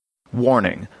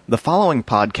Warning: the following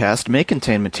podcast may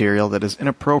contain material that is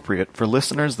inappropriate for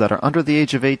listeners that are under the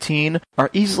age of 18, are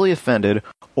easily offended,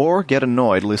 or get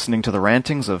annoyed listening to the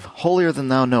rantings of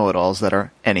holier-than-thou know-it-alls that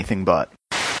are anything but.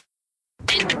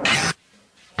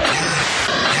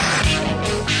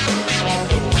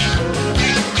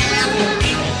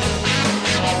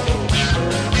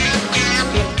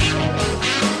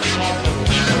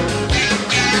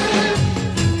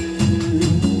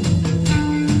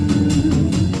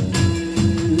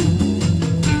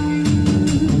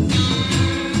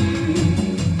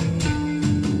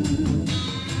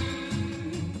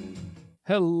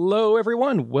 Hello,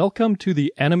 everyone. Welcome to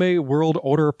the Anime World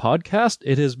Order podcast.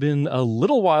 It has been a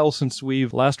little while since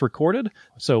we've last recorded,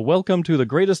 so welcome to the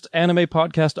greatest anime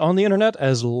podcast on the internet,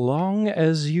 as long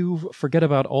as you forget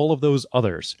about all of those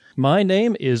others. My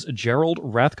name is Gerald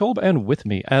Rathkolb, and with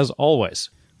me, as always,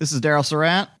 this is Daryl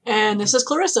Surratt. And this is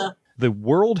Clarissa. The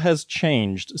world has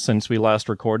changed since we last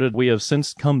recorded. We have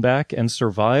since come back and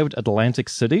survived Atlantic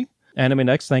City. Anime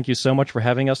Next, thank you so much for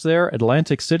having us there.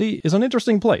 Atlantic City is an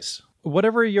interesting place.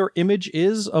 Whatever your image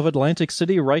is of Atlantic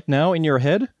City right now in your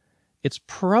head, it's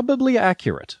probably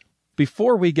accurate.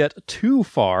 Before we get too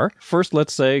far, first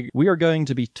let's say we are going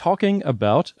to be talking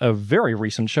about a very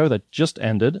recent show that just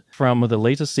ended from the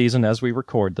latest season as we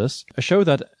record this. A show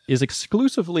that is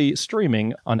exclusively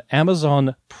streaming on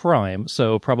Amazon Prime,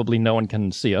 so probably no one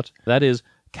can see it. That is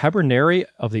Cabernary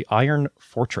of the Iron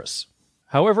Fortress.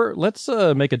 However, let's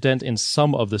make a dent in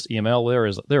some of this email. There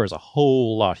is a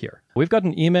whole lot here. We've got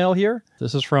an email here.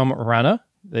 This is from Rana.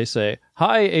 They say,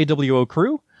 "Hi, AWO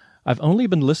crew. I've only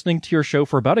been listening to your show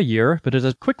for about a year, but it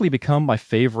has quickly become my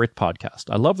favorite podcast.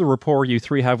 I love the rapport you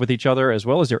three have with each other, as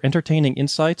well as your entertaining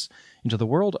insights into the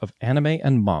world of anime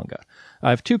and manga. I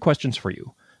have two questions for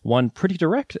you. One pretty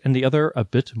direct, and the other a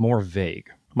bit more vague.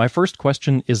 My first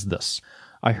question is this.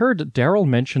 I heard Daryl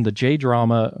mention the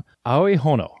J-drama Aoi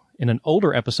Hono in an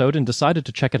older episode and decided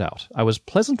to check it out. I was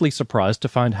pleasantly surprised to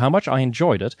find how much I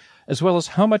enjoyed it, as well as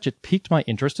how much it piqued my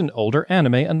interest in older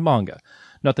anime and manga.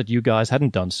 Not that you guys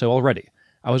hadn't done so already.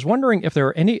 I was wondering if there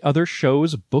are any other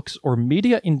shows, books, or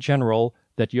media in general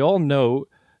that y'all know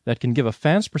that can give a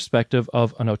fan's perspective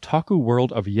of an otaku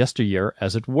world of yesteryear,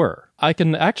 as it were." I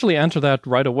can actually answer that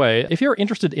right away. If you're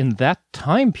interested in that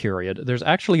time period, there's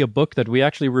actually a book that we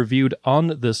actually reviewed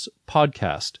on this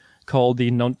podcast called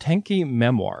the Notenki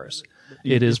Memoirs.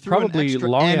 It is probably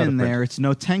long out of print. There. It's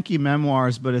Notenki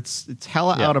Memoirs, but it's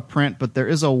hella out of print, but there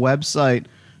is a website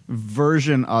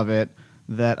version of it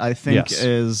that I think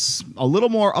is a little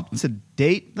more up to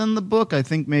date than the book. I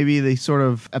think maybe they sort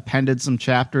of appended some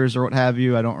chapters or what have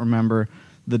you. I don't remember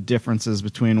the differences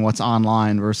between what's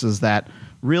online versus that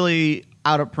really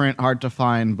out of print, hard to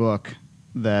find book.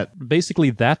 That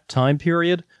basically that time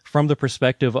period from the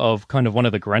perspective of kind of one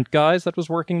of the grunt guys that was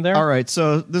working there. All right,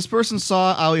 so this person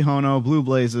saw Aoi Hono, Blue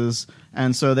Blazes,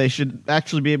 and so they should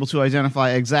actually be able to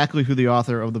identify exactly who the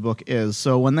author of the book is.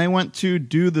 So when they went to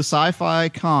do the Sci-Fi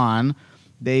Con,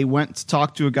 they went to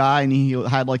talk to a guy, and he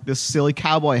had like this silly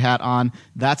cowboy hat on.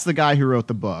 That's the guy who wrote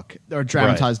the book, or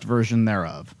dramatized version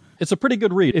thereof. It's a pretty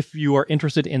good read if you are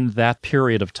interested in that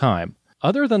period of time.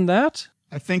 Other than that,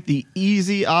 I think the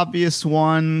easy, obvious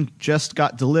one just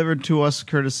got delivered to us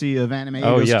courtesy of Anime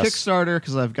Ego's Kickstarter,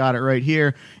 because I've got it right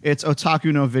here. It's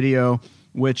Otaku no Video,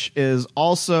 which is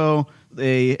also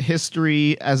a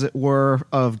history, as it were,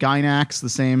 of Gainax, the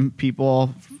same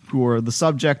people who were the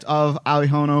subject of Aoi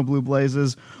Hono, Blue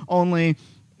Blazes, only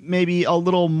maybe a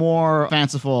little more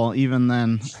fanciful even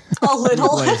than a little.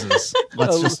 Blue Blazes.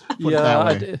 Let's just put it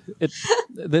that way.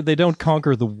 They don't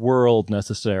conquer the world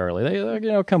necessarily.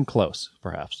 They come close,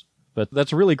 perhaps. But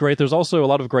that's really great. There's also a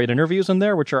lot of great interviews in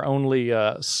there, which are only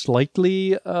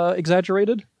slightly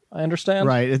exaggerated, I understand.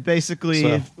 Right. It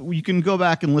basically, you can go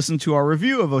back and listen to our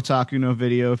review of Otaku no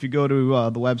Video. If you go to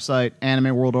the website,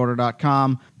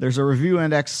 animeworldorder.com, there's a review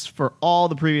index for all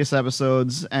the previous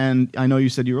episodes. And I know you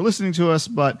said you were listening to us,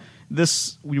 but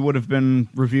this we would have been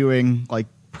reviewing like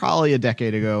probably a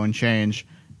decade ago and change.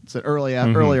 It's an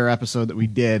earlier episode that we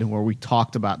did where we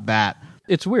talked about that.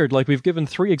 It's weird. Like, we've given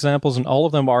 3 examples, and all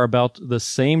of them are about the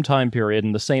same time period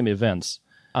and the same events.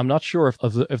 I'm not sure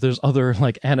if there's other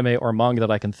like anime or manga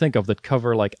that I can think of that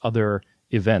cover like other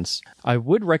events. I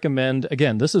would recommend,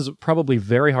 again, this is probably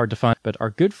very hard to find, but our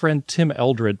good friend Tim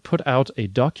Eldred put out a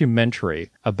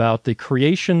documentary about the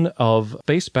creation of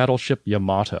Space Battleship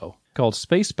Yamato, called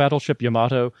Space Battleship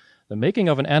Yamato, The Making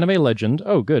of an Anime Legend.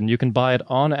 Oh, good. And you can buy it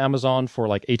on Amazon for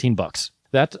like $18.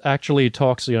 That actually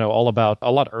talks, all about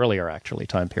a lot earlier, actually,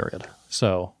 time period.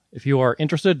 So if you are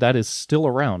interested, that is still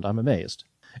around. I'm amazed.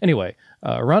 Anyway,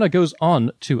 Rana goes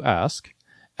on to ask,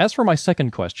 As for my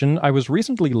second question, I was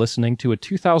recently listening to a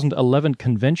 2011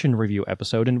 convention review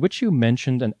episode in which you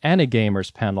mentioned an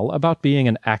Anigamers panel about being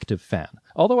an active fan.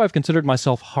 Although I've considered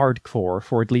myself hardcore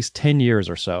for at least 10 years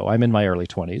or so, I'm in my early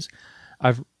 20s,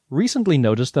 I've recently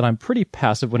noticed that I'm pretty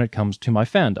passive when it comes to my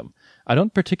fandom. I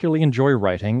don't particularly enjoy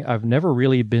writing, I've never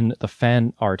really been the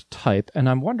fan art type, and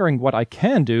I'm wondering what I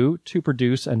can do to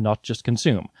produce and not just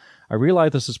consume. I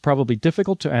realize this is probably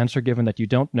difficult to answer given that you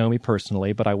don't know me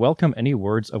personally, but I welcome any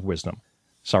words of wisdom.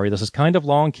 Sorry, this is kind of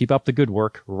long. Keep up the good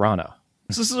work, Rana.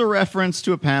 This is a reference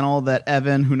to a panel that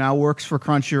Evan, who now works for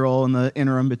Crunchyroll in the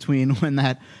interim between when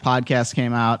that podcast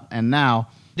came out and now,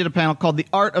 did a panel called The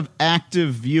Art of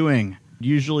Active Viewing.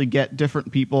 Usually get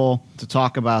different people to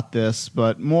talk about this,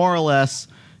 but more or less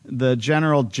the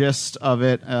general gist of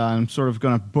it, I'm sort of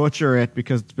going to butcher it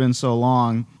because it's been so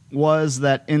long, was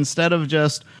that instead of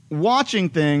just watching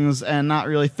things and not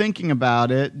really thinking about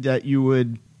it, that you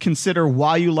would consider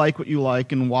why you like what you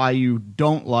like and why you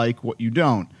don't like what you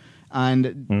don't.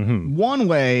 And one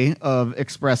way of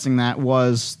expressing that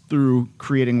was through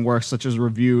creating works such as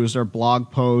reviews or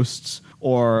blog posts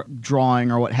or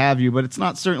drawing or what have you, but it's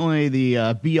not certainly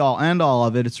the be-all, end-all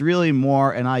of it. It's really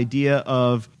more an idea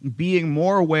of being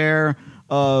more aware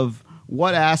of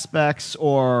what aspects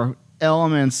or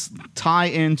elements tie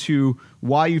into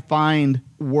why you find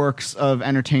works of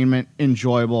entertainment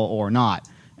enjoyable or not.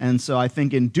 And so I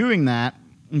think in doing that,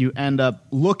 you end up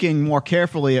looking more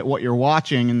carefully at what you're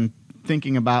watching and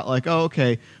thinking about, like, oh,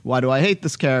 okay, why do I hate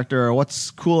this character? Or what's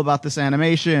cool about this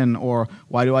animation? Or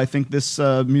why do I think this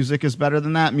music is better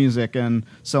than that music? And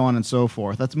so on and so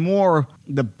forth. That's more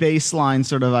the baseline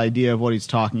sort of idea of what he's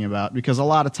talking about. Because a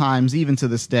lot of times, even to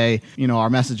this day, you know, our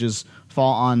messages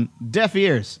fall on deaf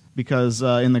ears. Because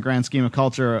in the grand scheme of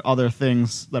culture, other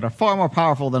things that are far more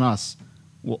powerful than us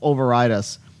will override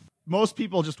us. Most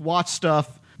people just watch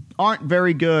stuff, aren't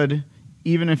very good,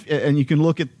 even if, and you can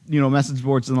look at, you know, message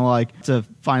boards and the like to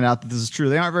find out that this is true.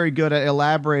 They aren't very good at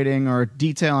elaborating or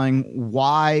detailing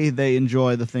why they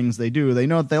enjoy the things they do. They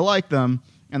know that they like them,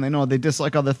 and they know they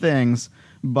dislike other things,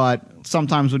 but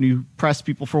sometimes when you press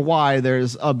people for why,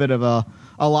 there's a bit of a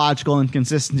logical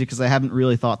inconsistency because they haven't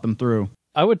really thought them through.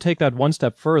 I would take that one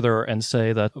step further and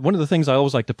say that one of the things I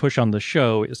always like to push on the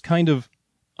show is kind of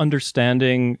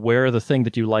understanding where the thing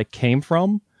that you like came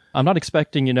from. I'm not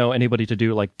expecting, you know, anybody to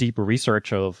do like deep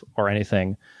research of or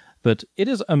anything, but it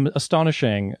is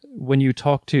astonishing when you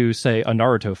talk to, say, a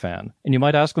Naruto fan, and you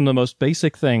might ask them the most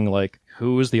basic thing, like,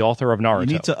 who is the author of Naruto? You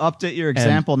need to update your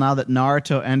example now that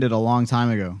Naruto ended a long time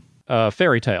ago.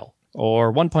 Fairy Tail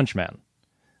or One Punch Man.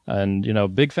 And, you know,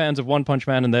 big fans of One Punch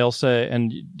Man, and they'll say,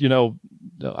 and, you know,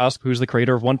 ask who's the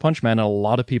creator of One Punch Man, and a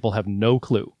lot of people have no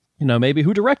clue. You know, maybe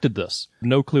who directed this?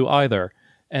 No clue either.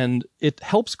 And it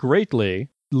helps greatly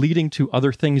leading to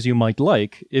other things you might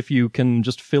like if you can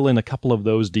just fill in a couple of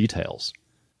those details.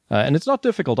 And it's not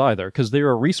difficult either, because there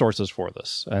are resources for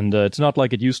this. And it's not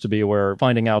like it used to be where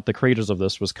finding out the creators of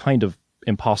this was kind of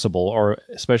impossible, or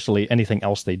especially anything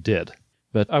else they did.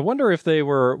 But I wonder if they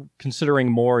were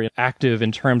considering more active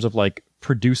in terms of like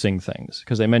producing things,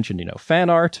 because they mentioned, you know, fan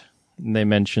art, and they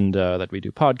mentioned that we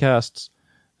do podcasts,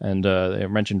 and they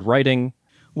mentioned writing.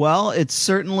 Well, it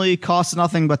certainly costs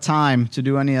nothing but time to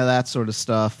do any of that sort of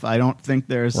stuff. I don't think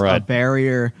there's a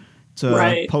barrier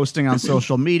to posting on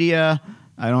social media.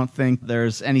 I don't think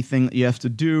there's anything that you have to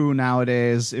do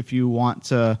nowadays if you want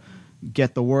to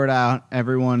get the word out.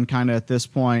 Everyone kind of at this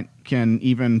point can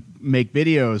even make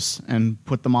videos and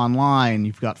put them online.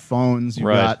 You've got phones, you've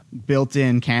got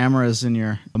built-in cameras in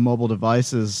your mobile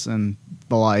devices and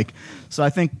the like. So I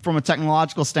think from a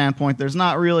technological standpoint, there's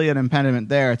not really an impediment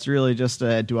there. It's really just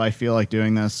do I feel like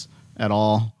doing this at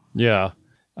all? Yeah.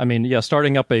 I mean, yeah,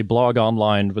 starting up a blog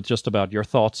online with just about your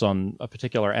thoughts on a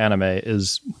particular anime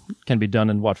can be done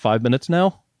in, 5 minutes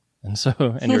now?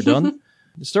 And you're done?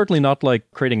 It's certainly not like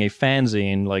creating a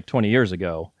fanzine like 20 years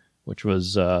ago, which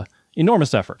was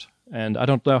enormous effort. And I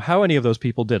don't know how any of those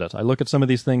people did it. I look at some of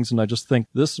these things and I just think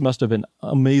this must have been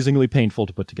amazingly painful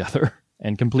to put together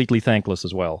and completely thankless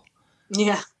as well.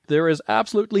 Yeah. There is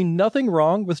absolutely nothing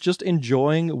wrong with just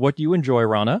enjoying what you enjoy,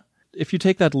 Rana. If you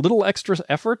take that little extra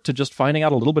effort to just finding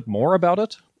out a little bit more about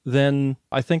it, then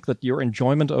I think that your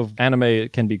enjoyment of anime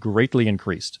can be greatly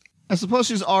increased. I suppose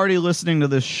she's already listening to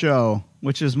this show,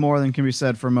 which is more than can be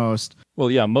said for most.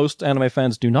 Well, yeah, most anime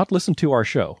fans do not listen to our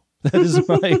show.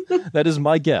 That is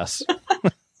my guess.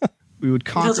 We would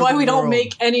conquer That's why we the world. don't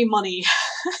make any money.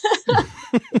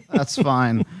 That's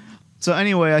fine. So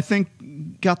anyway, I think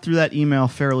got through that email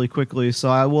fairly quickly, so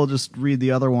I will just read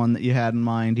the other one that you had in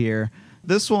mind here.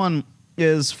 This one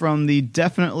is from the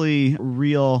Definitely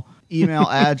Real email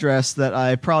address that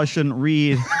I probably shouldn't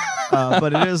read,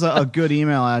 but it is a good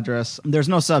email address. There's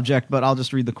no subject, but I'll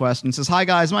just read the question. It says, "Hi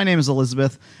guys, my name is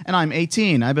Elizabeth, and I'm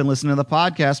 18. I've been listening to the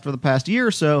podcast for the past year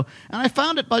or so, and I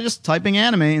found it by just typing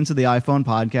anime into the iPhone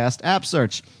podcast app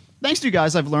search. Thanks to you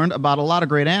guys, I've learned about a lot of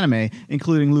great anime,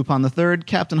 including Lupin the Third,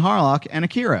 Captain Harlock, and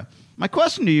Akira. My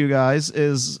question to you guys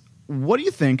is, what do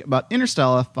you think about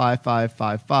Interstellar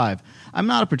 5555? I'm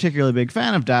not a particularly big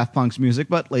fan of Daft Punk's music,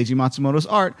 but Leiji Matsumoto's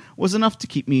art was enough to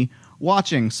keep me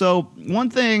watching. So one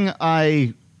thing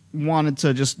I wanted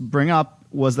to just bring up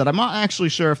was that I'm not actually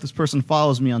sure if this person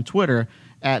follows me on Twitter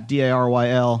at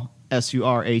DARYLSURAT,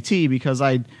 because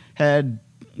I had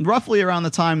roughly around the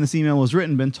time this email was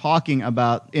written been talking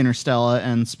about Interstellar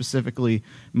and specifically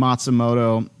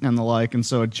Matsumoto and the like, and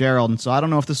so Gerald. And so I don't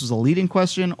know if this was a leading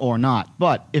question or not,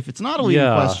 but if it's not a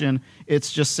leading question,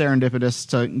 it's just serendipitous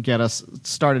to get us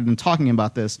started in talking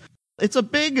about this. It's a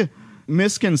big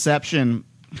misconception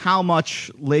how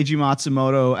much Leiji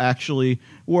Matsumoto actually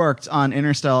worked on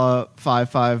Interstellar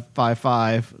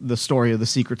 5555, the story of the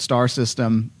secret star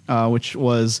system, which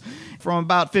was from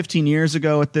about 15 years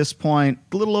ago at this point,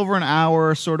 a little over an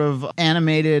hour sort of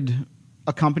animated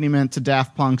accompaniment to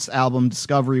Daft Punk's album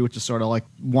Discovery, which is sort of like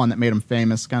one that made him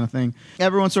famous kind of thing.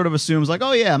 Everyone sort of assumes like,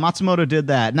 oh yeah, Matsumoto did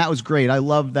that, and that was great. I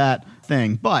loved that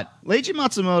thing. But Leiji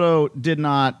Matsumoto did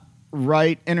not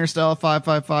write Interstellar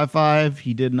 5555.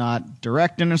 He did not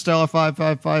direct Interstellar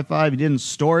 5555. He didn't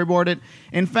storyboard it.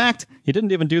 In fact, he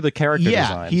didn't even do the character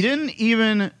designs. He didn't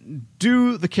even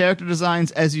do the character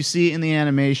designs as you see in the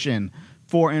animation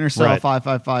for Interstellar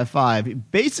 5555. He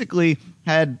basically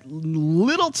had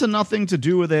little to nothing to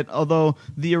do with it, although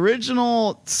the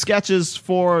original sketches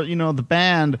for, the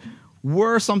band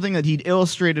were something that he'd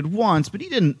illustrated once, but he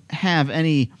didn't have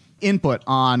any input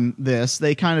on this.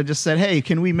 They kind of just said, hey,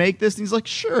 can we make this? And he's like,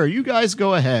 sure, you guys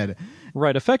go ahead.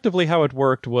 Right. Effectively, how it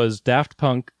worked was Daft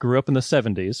Punk grew up in the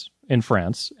 70s in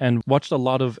France and watched a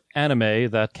lot of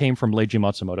anime that came from Leiji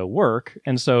Matsumoto work,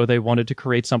 and so they wanted to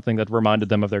create something that reminded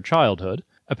them of their childhood.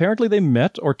 Apparently, they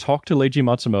met or talked to Leiji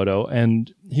Matsumoto,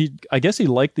 and I guess he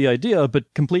liked the idea,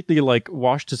 but completely,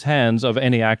 washed his hands of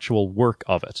any actual work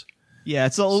of it. Yeah,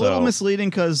 it's a little misleading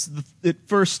because it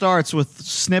first starts with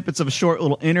snippets of a short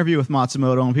little interview with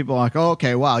Matsumoto, and people are like, oh,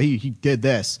 okay, wow, he did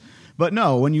this. But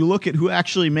no, when you look at who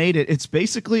actually made it, it's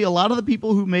basically a lot of the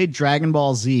people who made Dragon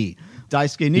Ball Z.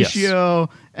 Daisuke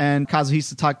Nishio and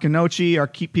Kazuhisa Takenouchi are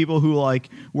people who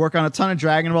work on a ton of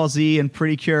Dragon Ball Z and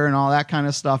Pretty Cure and all that kind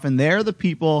of stuff, and they're the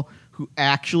people who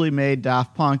actually made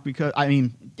Daft Punk, because,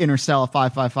 Interstellar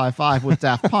 5555 with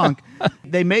Daft Punk.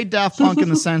 They made Daft Punk in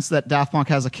the sense that Daft Punk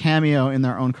has a cameo in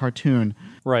their own cartoon.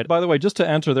 Right. By the way, just to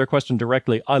answer their question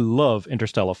directly, I love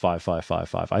Interstellar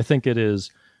 5555. I think it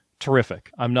is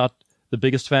terrific. I'm not the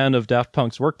biggest fan of Daft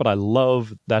Punk's work, but I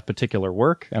love that particular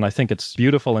work, and I think it's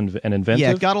beautiful and inventive.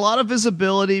 Yeah, it got a lot of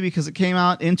visibility because it came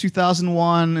out in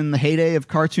 2001 in the heyday of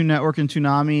Cartoon Network and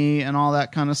Toonami and all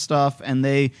that kind of stuff, and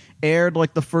they aired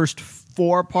the first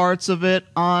 4 parts of it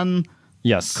on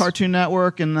Cartoon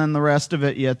Network, and then the rest of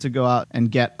it you had to go out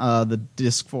and get the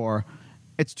disc for.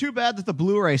 It's too bad that the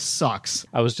Blu-ray sucks.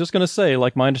 I was just going to say,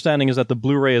 my understanding is that the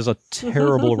Blu-ray is a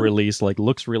terrible release,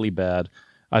 looks really bad.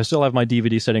 I still have my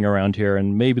DVD sitting around here,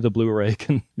 and maybe the Blu-ray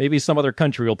maybe some other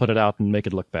country will put it out and make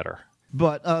it look better.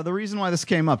 But the reason why this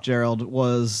came up, Gerald,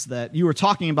 was that you were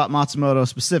talking about Matsumoto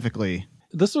specifically.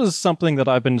 This was something that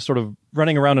I've been sort of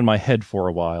running around in my head for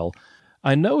a while.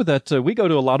 I know that we go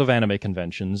to a lot of anime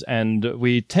conventions, and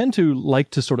we tend to like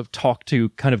to sort of talk to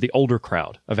kind of the older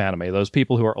crowd of anime, those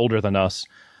people who are older than us.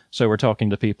 So we're talking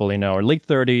to people, are late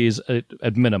 30s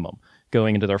at minimum,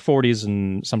 going into their 40s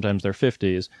and sometimes their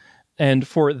 50s. And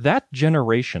for that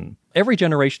generation, every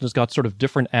generation has got sort of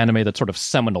different anime that's sort of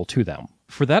seminal to them.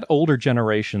 For that older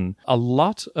generation, a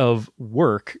lot of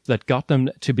work that got them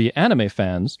to be anime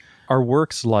fans are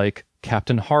works like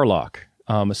Captain Harlock,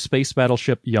 Space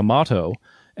Battleship Yamato,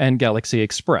 and Galaxy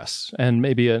Express,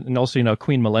 and also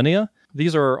Queen Millennia.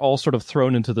 These are all sort of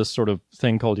thrown into this sort of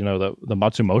thing called, the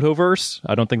Matsumoto-verse.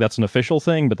 I don't think that's an official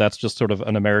thing, but that's just sort of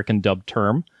an American dubbed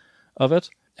term of it.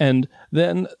 And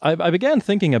then I began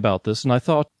thinking about this, and I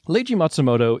thought, Leiji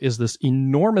Matsumoto is this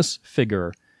enormous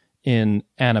figure in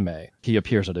anime. He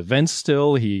appears at events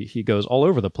still, he goes all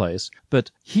over the place,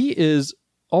 but he is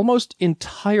almost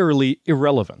entirely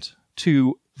irrelevant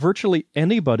to virtually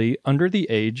anybody under the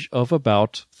age of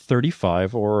about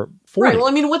 35 or 40. Right,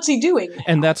 well, what's he doing?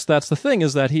 And that's the thing,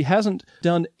 is that he hasn't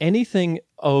done anything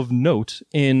of note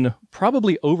in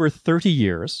probably over 30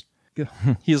 years.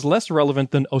 he is less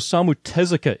relevant than Osamu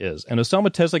Tezuka is. And Osamu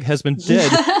Tezuka has been dead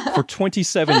for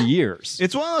 27 years.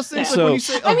 It's one of those things Yeah. like when you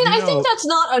say, I think that's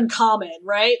not uncommon,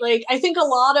 right? Like, I think a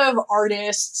lot of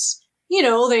artists,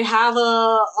 they have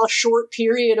a short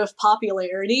period of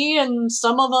popularity, and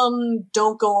some of them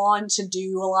don't go on to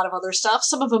do a lot of other stuff.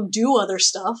 Some of them do other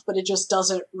stuff, but it just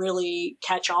doesn't really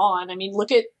catch on. I mean,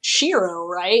 look at Shiro,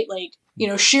 right? Like,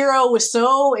 Shiro was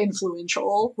so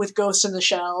influential with Ghost in the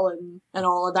Shell and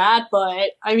all of that,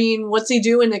 but, I mean, what's he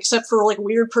doing except for, like,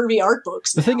 weird pervy art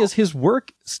books The now? thing is, his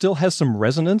work still has some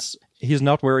resonance. He's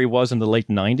not where he was in the late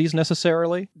 90s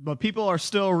necessarily. But people are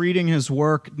still reading his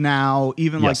work now,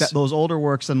 even like Yes. those older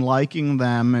works, and liking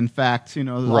them. In fact,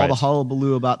 all Right. the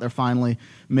hullabaloo about they're finally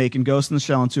making Ghost in the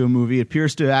Shell into a movie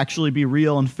appears to actually be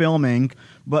real and filming.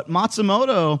 But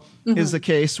Matsumoto is the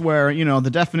case where, the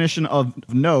definition of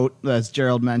note, as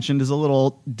Gerald mentioned, is a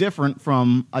little different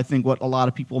from, I think, what a lot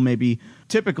of people may be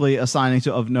typically assigning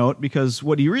to of note, because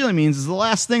what he really means is the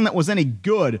last thing that was any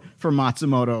good for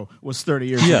Matsumoto was 30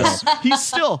 years Yes. ago. He's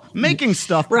still making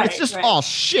stuff, but it's just Right. all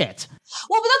shit.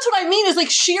 Well, but that's what I mean is, like,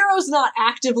 Shiro's not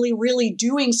actively really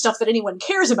doing stuff that anyone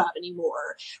cares about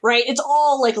anymore, right? It's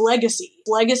all, like,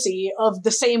 legacy of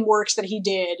the same works that he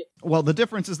did. Well, the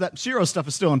difference is that Shiro's stuff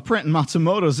is still in print and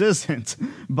Matsumoto's isn't,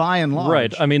 by and large.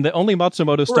 Right. I mean, the only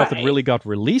Matsumoto stuff that Right. really got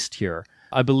released here,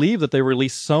 I believe that they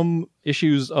released some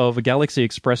issues of Galaxy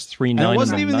Express 3.9 And it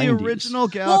wasn't in even the 90s. original Well,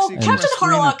 Galaxy Captain Express 3.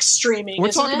 Harlock's streaming, We're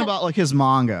isn't talking it? about, like, his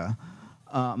manga.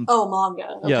 Oh, manga.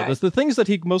 Okay. Yeah, the things that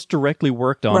he most directly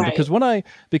worked on. Right.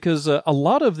 Because a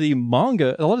lot of the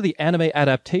manga, a lot of the anime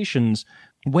adaptations,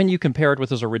 when you compare it with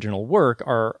his original work,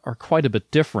 are quite a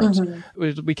bit different.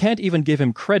 Mm-hmm. We can't even give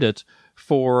him credit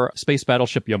for Space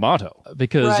Battleship Yamato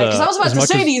because Right, because I was about as to much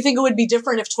say, as- do you think it would be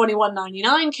different if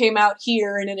 21.99 came out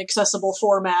here in an accessible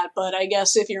format? But I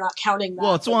guess if you're not counting that,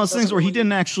 Well, it's then one it of those things doesn't where he really-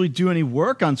 didn't actually do any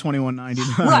work on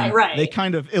 2199. Right. They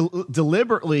kind of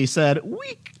deliberately said,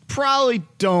 we probably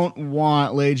don't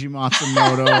want Leiji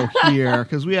Matsumoto here,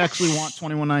 because we actually want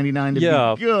 2199 to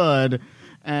Yeah. be good.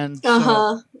 And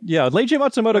so, Yeah, Leiji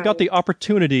Matsumoto got Right. the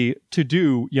opportunity to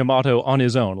do Yamato on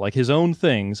his own, like his own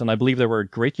things, and I believe there were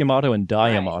Great Yamato and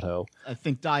Dai Yamato. I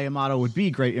think Dai Yamato would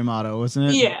be Great Yamato, isn't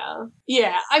it?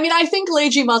 Yeah. I mean, I think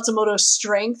Leiji Matsumoto's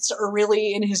strengths are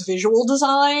really in his visual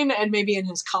design and maybe in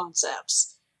his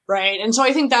concepts, right? And so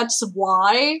I think that's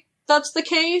why that's the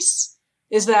case,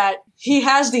 is that he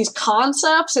has these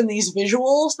concepts and these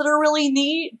visuals that are really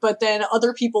neat, but then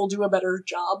other people do a better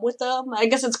job with them. I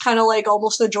guess it's kind of like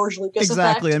almost the George Lucas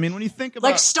Exactly. effect. I mean, when you think about...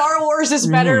 Like, Star Wars is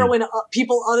better when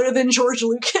people other than George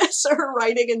Lucas are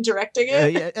writing and directing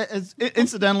it.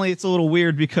 Incidentally, it's a little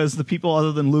weird because the people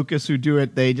other than Lucas who do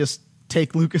it, they just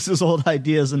take Lucas's old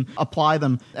ideas and apply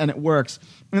them, and it works.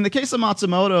 In the case of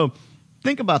Matsumoto,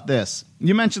 think about this.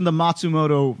 You mentioned the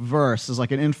Matsumoto verse as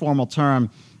like an informal term,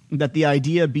 that the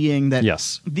idea being that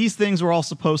these things were all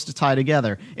supposed to tie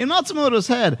together. In Matsumoto's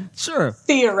head, sure,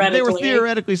 Theoretically. they were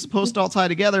theoretically supposed to all tie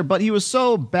together, but he was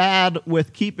so bad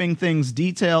with keeping things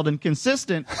detailed and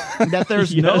consistent that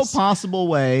there's no possible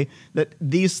way that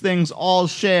these things all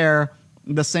share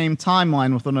the same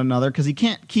timeline with one another, because he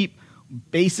can't keep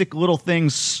basic little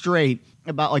things straight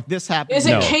about, like, this happened. Is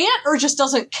it can't or just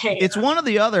doesn't care? It's one or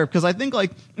the other, because I think,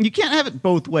 like, you can't have it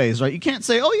both ways, right? You can't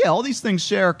say, oh yeah, all these things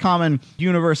share a common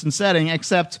universe and setting,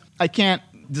 except I can't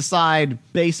decide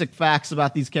basic facts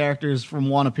about these characters from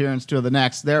one appearance to the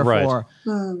next. Therefore,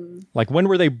 like, when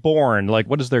were they born? Like,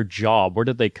 what is their job? Where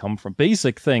did they come from?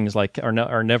 Basic things like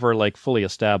are never like fully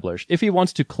established. If he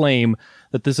wants to claim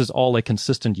that this is all a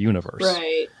consistent universe,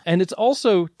 right? And it's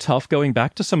also tough going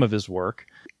back to some of his work.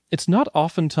 It's not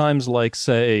oftentimes like,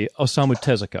 say, Osamu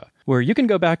Tezuka, where you can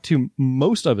go back to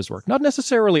most of his work, not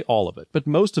necessarily all of it, but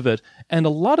most of it, and a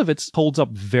lot of it holds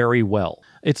up very well.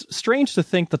 It's strange to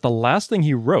think that the last thing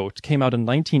he wrote came out in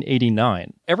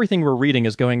 1989. Everything we're reading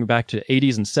is going back to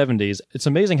 80s and 70s. It's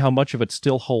amazing how much of it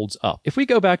still holds up. If we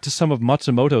go back to some of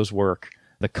Matsumoto's work,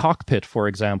 The Cockpit, for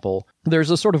example, there's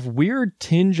a sort of weird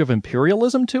tinge of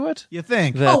imperialism to it. You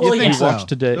think? That you think we watch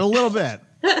today. A little bit.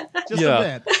 Just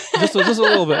a bit. just a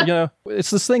little bit. You know, it's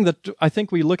this thing that I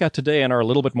think we look at today and are a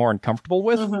little bit more uncomfortable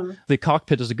with. The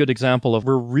Cockpit is a good example of,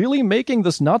 we're really making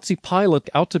this Nazi pilot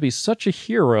out to be such a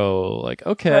hero. Like,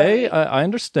 okay, Right. I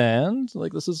understand.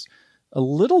 Like, this is a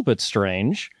little bit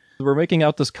strange. We're making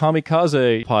out this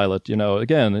kamikaze pilot, you know,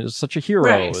 again, is such a hero.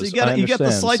 Right. So you get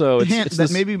the slight hint it's that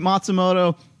this- maybe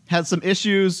Matsumoto had some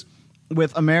issues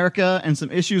with America and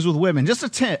some issues with women. Just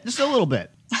a little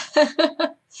bit.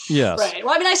 Yes. Right.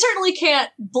 Well, I mean, I certainly can't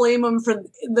blame them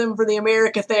for the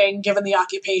America thing, given the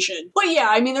occupation. But yeah,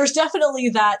 I mean, there's definitely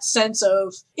that sense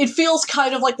of, it feels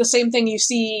kind of like the same thing you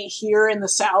see here in the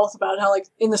South, about how, like,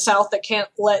 in the South they can't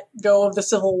let go of the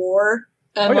Civil War.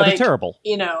 And they're terrible.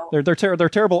 You know, they're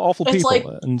terrible, awful it's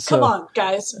people. Like, and so, come on,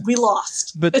 guys, we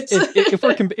lost. But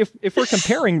if we're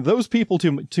comparing those people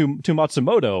to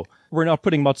Matsumoto, we're not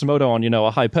putting Matsumoto on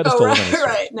a high pedestal.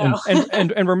 Right, no.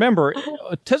 And remember,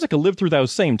 Tezuka lived through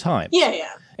those same times. Yeah.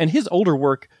 And his older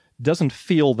work doesn't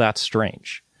feel that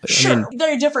strange. Sure, I mean,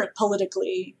 they're different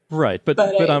politically. Right, but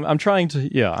I'm trying to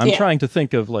trying to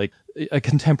think of like a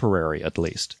contemporary at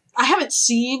least. I haven't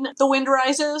seen The Wind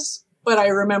Rises, but I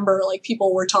remember like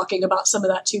people were talking about some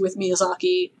of that too with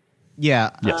Miyazaki.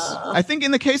 Yeah. Yes. I think in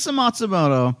the case of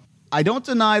Matsumoto, I don't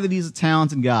deny that he's a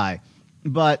talented guy,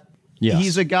 but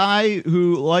he's a guy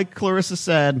who, like Clarissa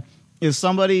said, is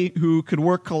somebody who could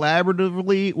work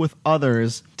collaboratively with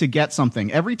others to get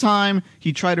something. Every time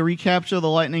he tried to recapture the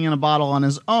lightning in a bottle on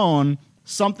his own,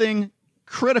 something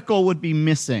critical would be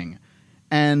missing.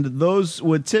 And those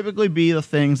would typically be the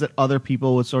things that other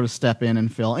people would sort of step in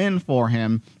and fill in for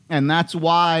him. And that's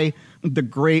why the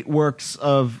great works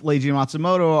of Leiji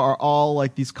Matsumoto are all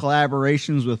like these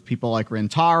collaborations with people like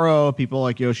Rintaro, people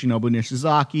like Yoshinobu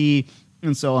Nishizaki,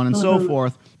 and so on and so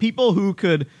forth. People who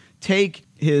could take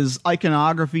his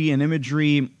iconography and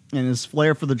imagery and his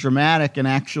flair for the dramatic and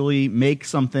actually make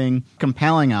something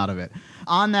compelling out of it.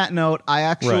 On that note, I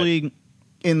actually... Right.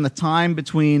 In the time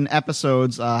between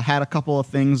episodes, had a couple of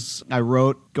things I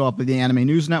wrote go up at the Anime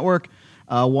News Network.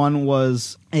 One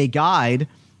was a guide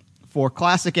for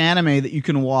classic anime that you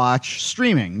can watch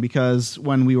streaming, because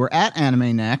when we were at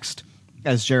Anime Next,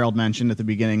 as Gerald mentioned at the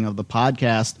beginning of the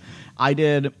podcast, I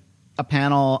did a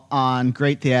panel on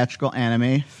great theatrical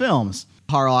anime films.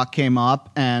 Harlock came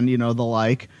up and, the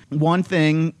like. One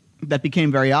thing that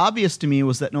became very obvious to me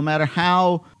was that no matter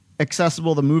how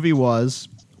accessible the movie was,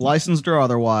 licensed or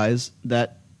otherwise,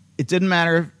 that it didn't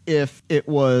matter if it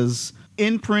was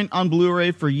in print on Blu-ray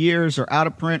for years or out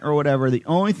of print or whatever. The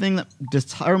only thing that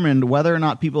determined whether or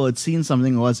not people had seen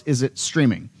something was, is it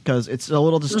streaming? Because it's a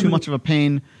little just too much of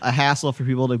a hassle for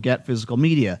people to get physical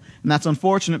media. And that's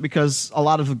unfortunate, because a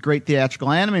lot of the great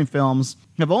theatrical anime films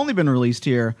have only been released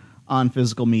here on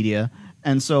physical media.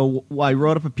 And so I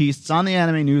wrote up a piece. It's on the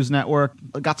Anime News Network.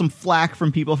 I got some flack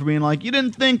from people for being like, you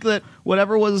didn't think that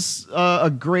whatever was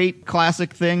a great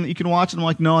classic thing that you can watch? And I'm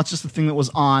like, no, it's just the thing that was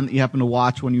on that you happened to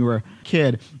watch when you were a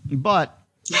kid. But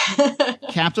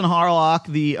Captain Harlock,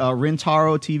 the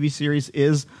Rintaro TV series,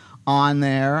 is on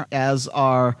there, as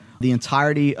are the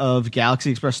entirety of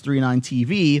Galaxy Express 39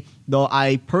 TV, though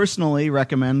I personally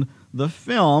recommend the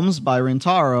films by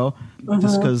Rintaro,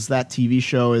 just because that TV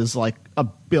show is like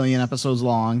 1 billion episodes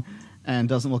long and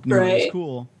doesn't look nearly as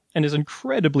cool. And is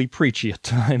incredibly preachy at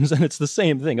times, and it's the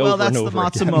same thing over and over again. Well,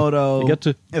 that's the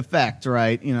Matsumoto effect,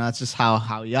 right? That's just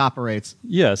how he operates.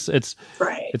 Yes, it's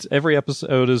every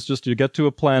episode is just, you get to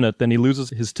a planet, then he loses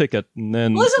his ticket, and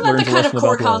then isn't that the kind of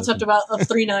core concept of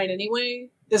 39 anyway?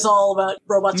 Is all about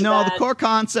robots. No, the core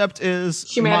concept is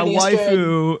humanity my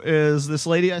waifu is this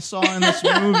lady I saw in this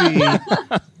movie,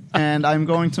 and I'm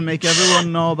going to make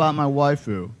everyone know about my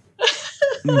waifu.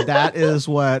 That is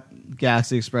what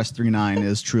Galaxy Express 39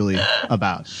 is truly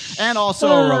about. And also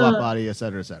Robot Body, et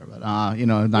cetera, but,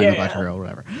 905 Hero,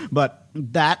 whatever. But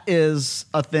that is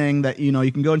a thing that, you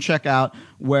can go and check out,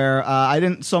 where I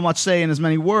didn't so much say in as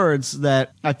many words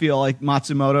that I feel like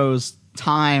Matsumoto's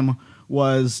time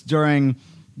was during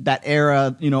that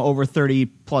era, over 30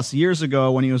 plus years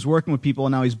ago, when he was working with people,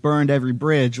 and now he's burned every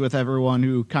bridge with everyone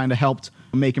who kind of helped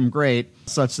make him great,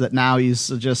 such that now he's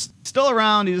just still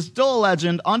around. He's still a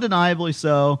legend, undeniably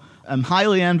so. I'm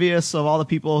highly envious of all the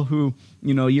people who,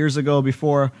 years ago,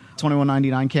 before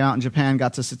 2199 came out in Japan,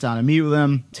 got to sit down and meet with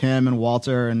him, Tim and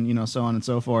Walter, and, so on and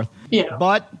so forth. Yeah.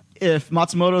 But if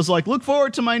Matsumoto's like, look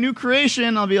forward to my new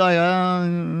creation, I'll be like,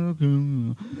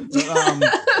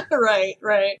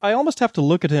 Right. I almost have to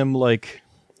look at him like,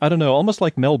 I don't know, almost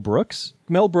like Mel Brooks.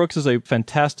 Mel Brooks is a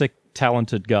fantastic,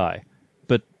 talented guy.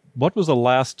 But what was the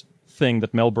last thing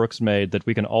that Mel Brooks made that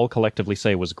we can all collectively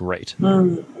say was great?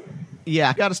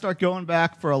 Yeah, got to start going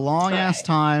back for a long ass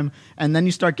time, and then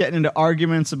you start getting into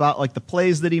arguments about like the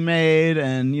plays that he made,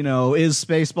 and is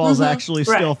Spaceballs actually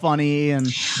still funny, and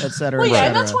et cetera. Well, yeah,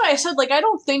 and that's why I said like I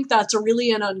don't think that's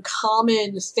really an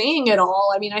uncommon thing at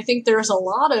all. I mean, I think there's a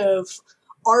lot of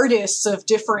artists of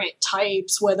different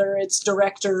types, whether it's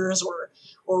directors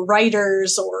or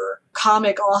writers or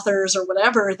comic authors or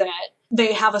whatever, that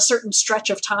they have a certain stretch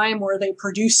of time where they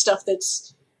produce stuff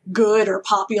that's good or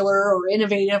popular or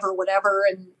innovative or whatever,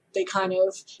 and they kind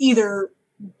of either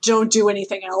don't do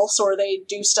anything else, or they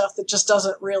do stuff that just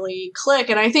doesn't really click.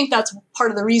 And I think that's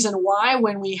part of the reason why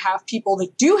when we have people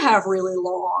that do have really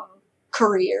long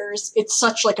careers, it's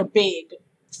such like a big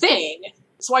thing.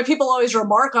 It's why people always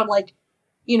remark on like,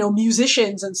 you know,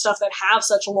 musicians and stuff that have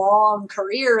such long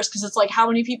careers, because it's like, how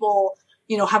many people,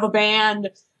 you know, have a band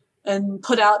and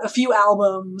put out a few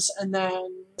albums and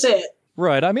then that's it.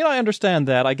 Right. I mean, I understand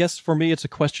that. I guess for me, it's a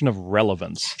question of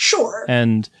relevance. Sure.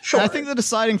 And I think the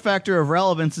deciding factor of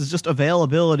relevance is just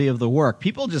availability of the work.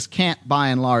 People just can't, by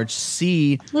and large,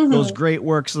 see those great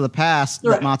works of the past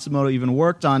that Matsumoto even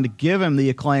worked on to give him the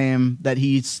acclaim that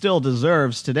he still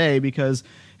deserves today. Because,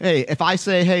 hey, if I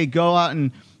say, hey, go out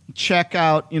and check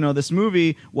out, you know, this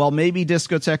movie, well, maybe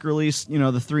Discotek released, you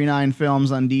know, the 3-9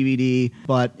 films on DVD,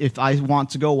 but if I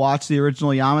want to go watch the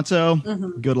original Yamato,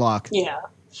 good luck. Yeah.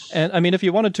 And I mean, if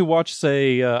you wanted to watch,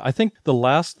 say, I think the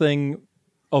last thing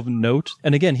of note,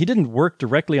 and again, he didn't work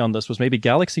directly on this, was maybe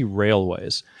Galaxy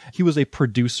Railways. He was a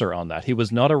producer on that. He was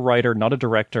not a writer, not a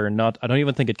director, I don't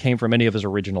even think it came from any of his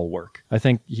original work. I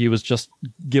think he was just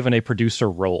given a producer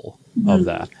role of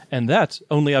that. And that,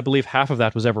 only I believe half of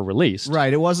that was ever released.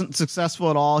 Right. It wasn't successful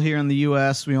at all here in the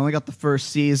U.S. We only got the first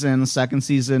season. The second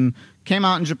season came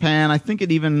out in Japan. I think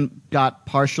it even got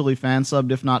partially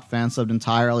fan-subbed, if not fan-subbed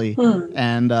entirely,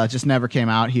 and just never came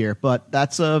out here. But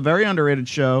that's a very underrated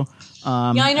show.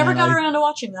 Yeah, I never got around to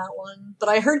watching that one, but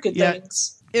I heard good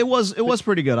things. It was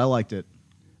pretty good. I liked it.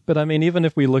 But I mean, even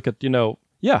if we look at, you know,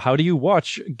 how do you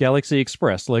watch Galaxy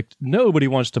Express? Like, nobody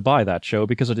wants to buy that show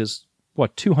because it is,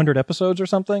 200 episodes or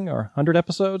something? Or 100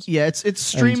 episodes? Yeah, it's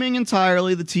streaming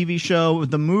entirely, the TV show.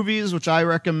 The movies, which I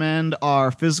recommend,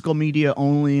 are physical media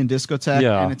only in Discotek,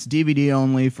 and it's DVD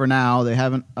only for now. They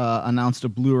haven't announced a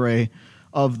Blu-ray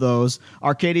of those.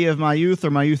 Arcadia of My Youth,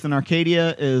 or My Youth in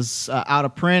Arcadia, is out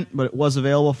of print, but it was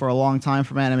available for a long time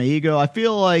from Anime Ego. I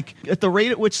feel like at the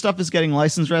rate at which stuff is getting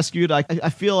license rescued, I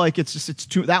feel like it's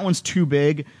too, that one's too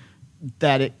big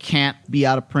that it can't be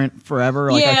out of print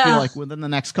forever. Like, I feel like within the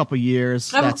next couple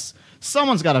years,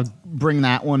 someone's got to bring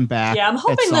that one back. Yeah, I'm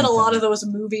hoping that a lot of those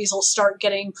movies will start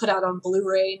getting put out on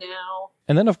Blu-ray now.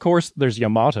 And then, of course, there's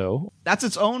Yamato. That's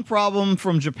its own problem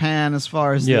from Japan as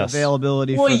far as the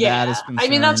availability for that is concerned. I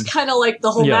mean, that's kind of like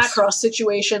the whole Macross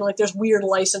situation. Like, there's weird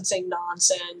licensing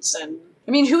nonsense, and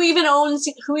I mean, who even owns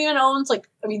like,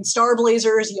 I mean, Star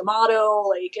Blazers, Yamato,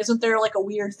 like, isn't there like a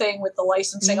weird thing with the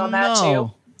licensing on that too?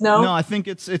 No, I think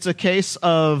it's a case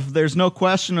of there's no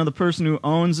question of the person who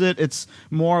owns it. It's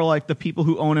more like the people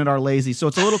who own it are lazy. So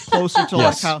it's a little closer to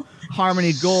like how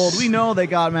Harmony Gold, we know they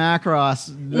got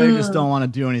Macross, they just don't want to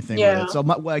do anything with it. So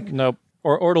like, nope.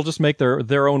 Or it'll just make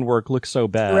their own work look so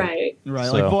bad. Right.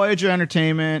 So. Like Voyager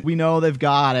Entertainment, we know they've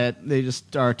got it. They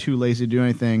just are too lazy to do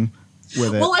anything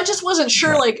with it. Well, I just wasn't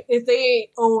sure, like, if they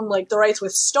own like the rights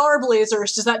with Star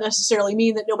Blazers, does that necessarily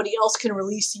mean that nobody else can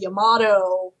release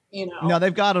Yamato? You know. No,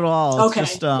 they've got it all. It's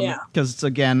just because it's,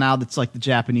 again, now that's like the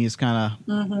Japanese kind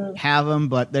of have them,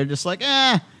 but they're just like,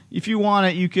 if you want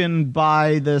it, you can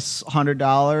buy this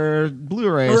 $100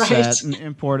 Blu-ray set and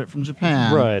import it from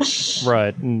Japan.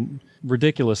 Right. And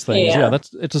ridiculous things. Yeah,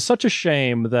 it's such a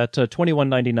shame that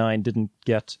 $21.99 didn't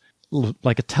get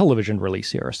like a television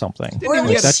release here or something. Or at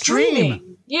least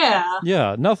streaming.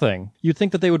 Yeah, nothing. You'd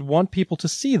think that they would want people to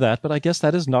see that, but I guess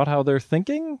that is not how they're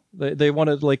thinking. They want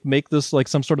to like make this like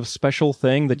some sort of special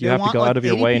thing that you have to go out of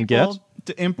your way and get.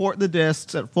 To import the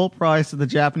discs at full price at the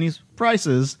Japanese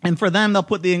prices, and for them they'll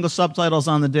put the English subtitles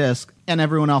on the disc, and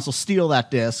everyone else will steal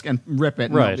that disc and rip it,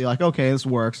 and they'll be like, okay, this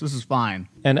works, this is fine.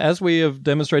 And as we have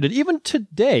demonstrated, even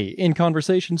today, in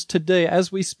conversations today,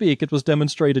 as we speak, it was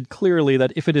demonstrated clearly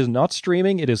that if it is not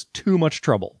streaming, it is too much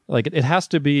trouble. Like, it has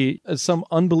to be some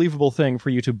unbelievable thing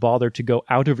for you to bother to go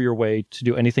out of your way to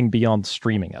do anything beyond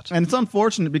streaming it. And it's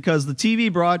unfortunate because the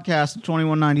TV broadcast of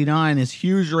 $21.99 is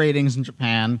huge ratings in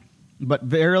Japan, but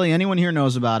barely anyone here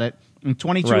knows about it. And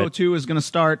 2202 is going to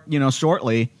start,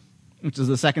 shortly, which is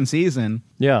the second season.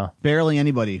 Yeah. Barely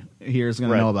anybody here is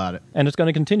going to know about it. And it's going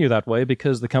to continue that way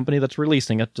because the company that's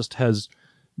releasing it just has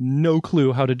no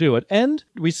clue how to do it. And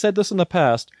we said this in the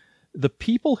past, the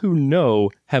people who know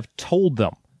have told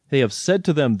them. They have said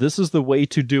to them, this is the way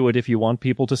to do it if you want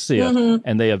people to see it.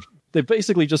 And they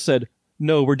basically just said,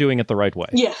 no, we're doing it the right way.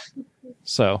 Yeah.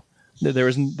 So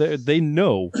they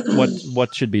know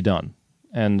what should be done.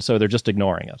 And so they're just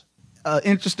ignoring it.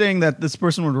 Interesting that this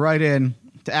person would write in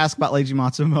to ask about Leiji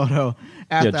Matsumoto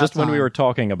at that just time. when we were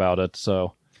talking about it.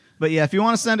 So, but yeah, if you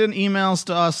want to send in emails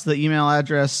to us, the email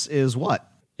address is what?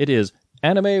 It is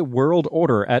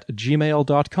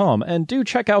animeworldorder@gmail.com. And do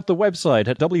check out the website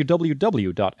at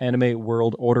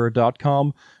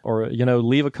www.animeworldorder.com, or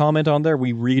leave a comment on there.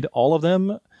 We read all of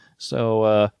them.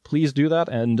 So please do that.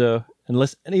 And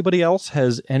unless anybody else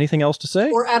has anything else to say.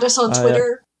 Or add us on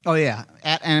Twitter. Oh, yeah.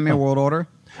 At Anime World Order.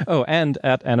 Oh, and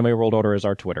at Anime World Order is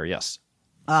our Twitter, yes.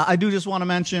 I do just want to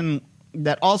mention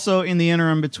that also in the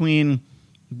interim between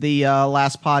the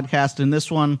last podcast and this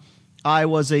one, I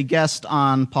was a guest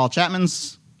on Paul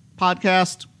Chapman's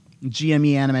podcast,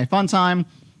 GME Anime Fun Time,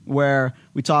 where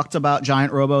we talked about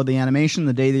Giant Robo, the animation,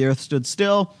 The Day the Earth Stood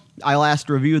Still. I last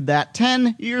reviewed that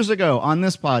 10 years ago on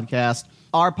this podcast.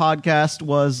 Our podcast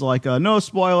was like a no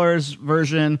spoilers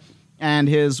version, and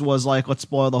his was like, let's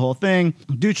spoil the whole thing.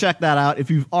 Do check that out if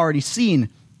you've already seen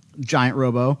Giant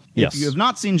Robo. Yes. If you have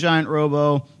not seen Giant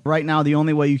Robo, right now the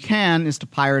only way you can is to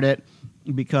pirate it,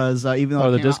 because even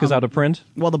though the disc is out of print?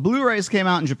 Well, the Blu-rays came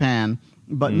out in Japan,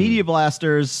 but Media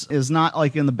Blasters is not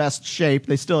like in the best shape.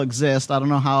 They still exist. I don't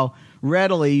know how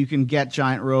readily you can get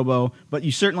Giant Robo, but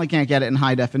you certainly can't get it in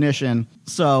high definition.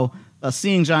 So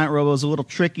seeing Giant Robo is a little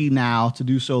tricky now to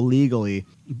do so legally,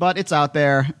 but it's out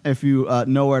there if you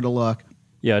know where to look.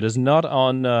 Yeah, it is not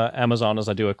on Amazon as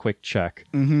I do a quick check.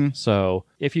 Mm-hmm. So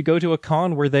if you go to a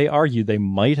con where they argue, they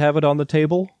might have it on the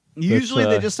table. Usually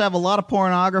they just have a lot of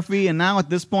pornography, and now at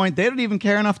this point, they don't even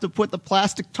care enough to put the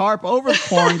plastic tarp over the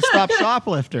porn to stop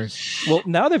shoplifters. Well,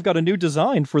 now they've got a new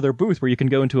design for their booth where you can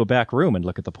go into a back room and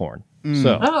look at the porn.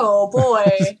 So. Oh,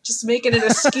 boy. Just making it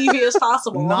as skeevy as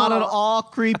possible. Not at all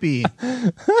creepy.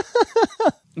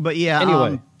 But yeah,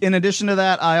 anyway. In addition to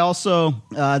that, I also,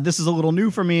 this is a little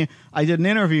new for me, I did an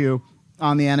interview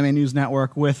on the Anime News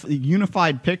Network with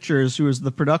Unified Pictures, who is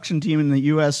the production team in the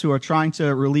U.S. who are trying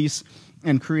to release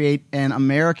and create an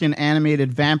American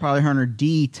animated Vampire Hunter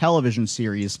D television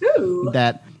series. Ooh.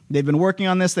 That they've been working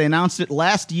on this. They announced it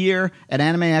last year at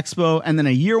Anime Expo, and then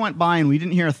a year went by and we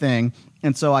didn't hear a thing.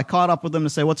 And so I caught up with them to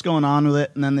say, what's going on with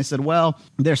it? And then they said, well,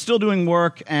 they're still doing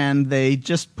work, and they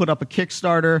just put up a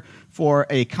Kickstarter for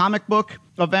a comic book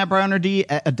of Vampire Hunter D,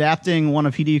 adapting one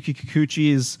of Hideyuki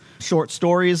Kikuchi's short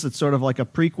stories. It's sort of like a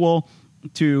prequel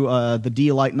to the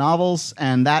D light novels,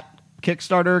 and that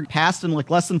Kickstarter passed in like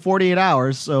less than 48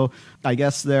 hours, so I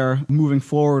guess they're moving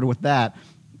forward with that.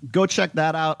 Go check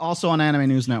that out. Also on Anime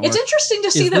News Network. It's interesting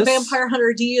to see that Vampire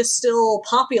Hunter D is still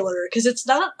popular, because it's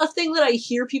not a thing that I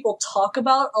hear people talk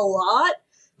about a lot,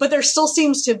 but there still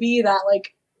seems to be that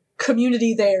like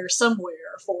community there somewhere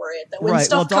for it. That when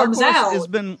stuff comes out,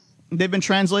 they've been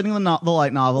translating the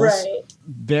light novels, right?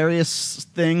 Various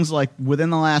things like within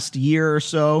the last year or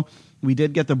so. We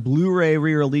did get the Blu-ray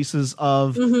re-releases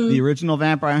of the original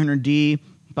Vampire Hunter D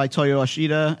by Toyo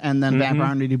Ashida, and then Vampire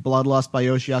Hunter D Bloodlust by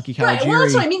Yoshiaki Kawajiri. Right, well,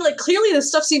 that's what I mean. Like, clearly this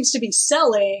stuff seems to be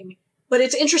selling, but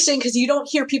it's interesting because you don't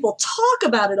hear people talk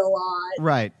about it a lot.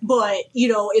 Right. But, you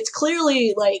know, it's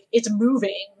clearly, like, it's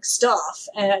moving stuff,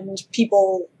 and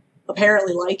people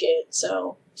apparently like it,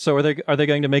 so... So are they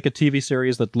going to make a TV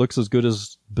series that looks as good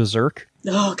as Berserk?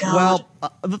 Oh, God.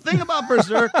 Well, the thing about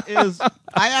Berserk is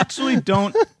I actually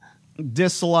don't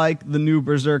dislike the new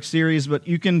Berserk series, but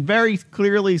you can very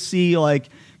clearly see like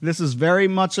this is very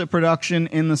much a production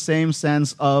in the same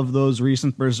sense of those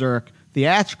recent Berserk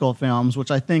theatrical films,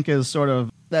 which I think is sort of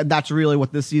that's really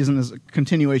what this season is a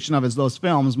continuation of, is those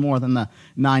films more than the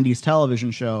 90s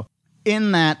television show.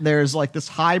 In that there's like this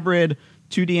hybrid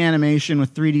 2D animation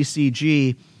with 3D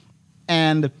CG,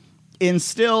 and in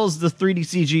stills the 3D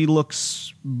CG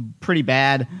looks pretty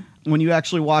bad. When you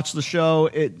actually watch the show,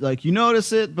 it like you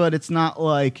notice it, but it's not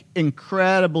like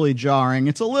incredibly jarring.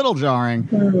 It's a little jarring.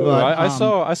 But, I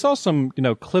saw some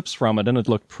clips from it, and it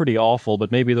looked pretty awful.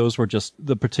 But maybe those were just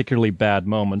the particularly bad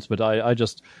moments. But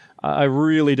I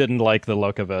really didn't like the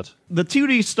look of it. The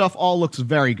 2D stuff all looks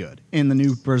very good in the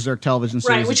new Berserk television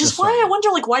series. Right, which is why I wonder,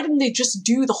 like, why didn't they just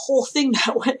do the whole thing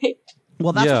that way?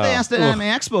 Well, that's what they asked at Anime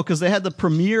Expo, because they had the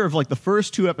premiere of like the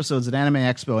first 2 episodes at Anime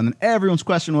Expo, and then everyone's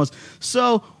question was,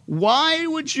 so why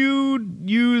would you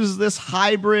use this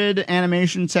hybrid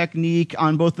animation technique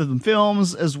on both of the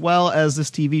films as well as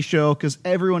this TV show? Because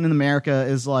everyone in America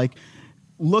is like,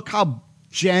 look how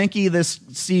janky this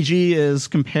CG is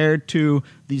compared to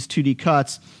these 2D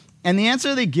cuts. And the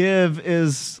answer they give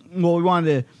is, well, we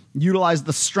wanted to utilize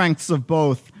the strengths of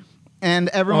both. And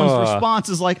everyone's response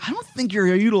is like, I don't think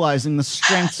you're utilizing the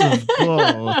strengths of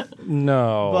both.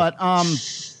 No. But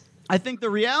I think the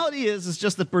reality is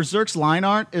just that Berserk's line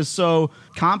art is so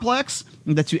complex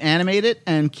that to animate it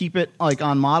and keep it like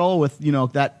on model with,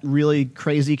 that really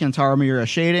crazy Kentaro Miura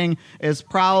shading is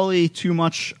probably too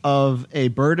much of a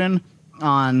burden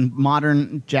on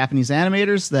modern Japanese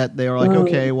animators, that they were like,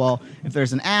 okay, well, if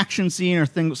there's an action scene or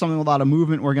something with a lot of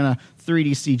movement, we're going to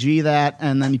 3D CG that,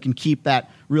 and then you can keep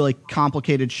that really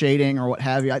complicated shading or what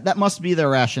have you. That must be their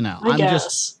rationale. I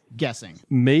guess. guessing.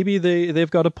 Maybe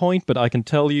they've got a point, but I can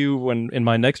tell you when in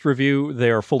my next review, they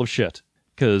are full of shit.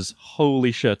 Because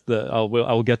holy shit, I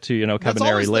will get to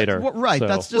Cabaneri later. Right, so.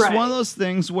 That's just one of those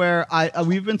things where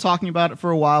we've been talking about it for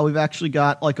a while. We've actually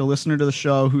got like a listener to the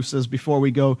show who says before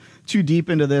we go too deep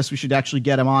into this, we should actually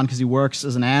get him on because he works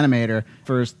as an animator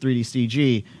for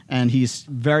 3DCG, and he's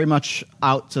very much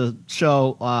out to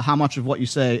show how much of what you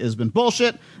say has been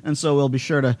bullshit. And so we'll be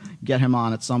sure to get him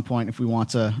on at some point if we want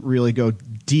to really go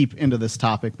deep into this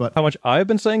topic. But how much I've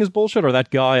been saying is bullshit, or that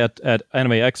guy at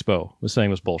Anime Expo was saying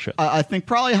was bullshit? I think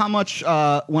probably how much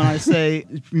when I say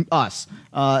us,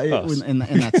 in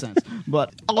that sense,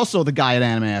 but also the guy at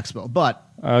Anime Expo, but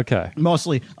okay,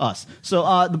 mostly us.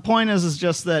 So the point is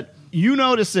just that you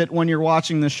notice it when you're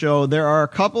watching the show. There are a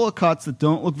couple of cuts that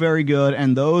don't look very good,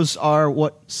 and those are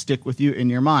what stick with you in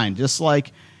your mind. Just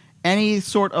like any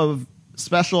sort of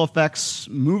special effects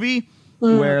movie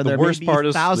where there may be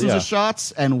thousands of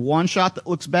shots and one shot that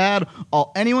looks bad,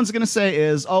 all anyone's going to say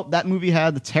is, oh, that movie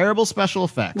had the terrible special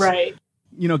effects. Right.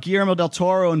 Guillermo del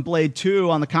Toro in Blade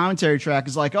 2 on the commentary track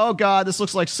is like, oh, God, this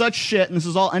looks like such shit, and this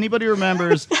is all anybody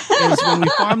remembers is when we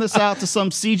farmed this out to some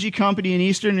CG company in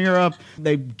Eastern Europe,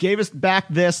 they gave us back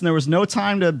this, and there was no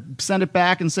time to send it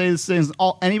back and say these things.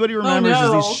 All anybody remembers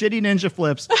is these shitty ninja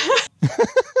flips.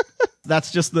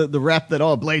 That's just the rep that,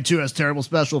 Blade 2 has terrible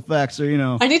special effects, or,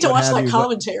 I need to watch that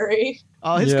commentary.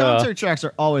 His commentary tracks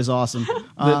are always awesome.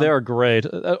 They are great.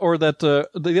 Or that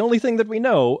the only thing that we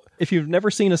know, if you've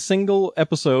never seen a single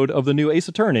episode of the new Ace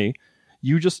Attorney,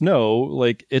 you just know,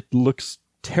 like, it looks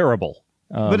terrible.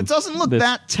 But it doesn't look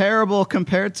that terrible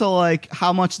compared to like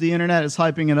how much the internet is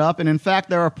hyping it up. And in fact,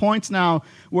 there are points now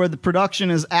where the production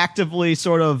is actively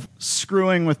sort of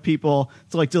screwing with people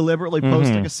to like deliberately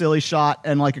post like a silly shot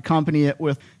and like accompany it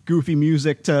with goofy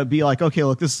music to be like, okay,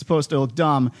 look, this is supposed to look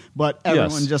dumb, but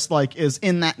everyone just like is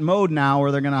in that mode now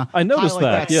where they're gonna highlight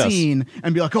that scene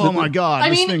and be like, oh my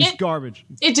God, this thing's garbage.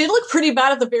 It did look pretty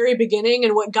bad at the very beginning,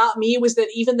 and what got me was that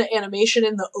even the animation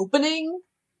in the opening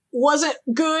wasn't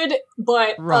good,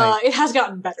 but it has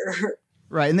gotten better.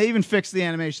 Right, and they even fixed the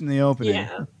animation in the opening.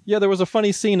 Yeah, there was a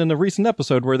funny scene in a recent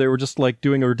episode where they were just like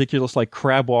doing a ridiculous like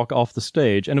crab walk off the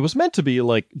stage, and it was meant to be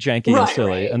like janky and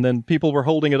silly, and then people were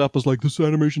holding it up as like, this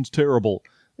animation's terrible.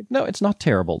 Like, no, it's not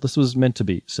terrible. This was meant to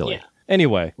be silly. Yeah.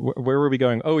 Anyway, where were we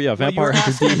going? Oh yeah, Vampire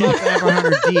Hunter D. Vampire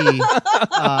Hunter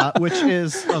D, which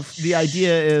is the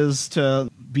idea is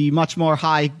to be much more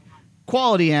high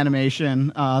quality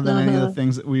animation than any of the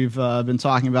things that we've been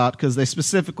talking about, because they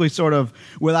specifically sort of,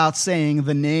 without saying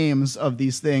the names of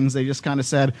these things, they just kind of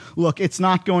said, look, it's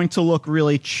not going to look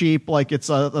really cheap like it's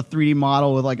a 3D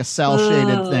model with like a cell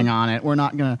shaded thing on it. We're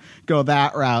not going to go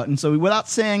that route. And so without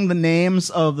saying the names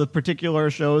of the particular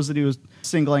shows that he was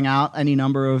singling out, any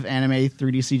number of anime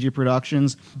 3D CG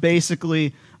productions,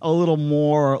 basically a little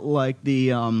more like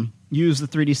the use the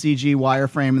 3D CG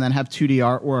wireframe and then have 2D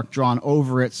artwork drawn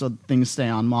over it so things stay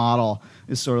on model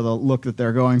is sort of the look that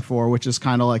they're going for, which is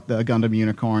kind of like the Gundam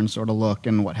Unicorn sort of look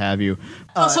and what have you.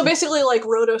 So basically like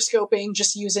rotoscoping,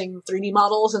 just using 3D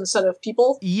models instead of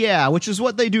people? Yeah, which is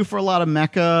what they do for a lot of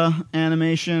mecha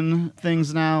animation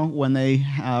things now when they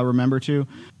remember to.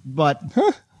 But...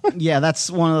 yeah,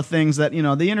 that's one of the things that,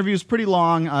 the interview is pretty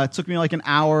long. It took me like an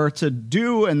hour to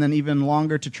do and then even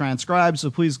longer to transcribe.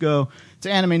 So please go to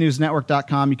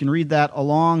animenewsnetwork.com. You can read that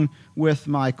along with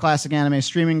my classic anime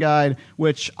streaming guide,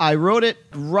 which I wrote it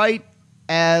right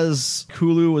as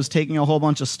Hulu was taking a whole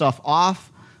bunch of stuff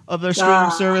off of their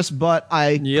streaming service, but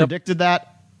I predicted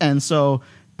that. And so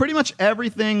pretty much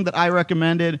everything that I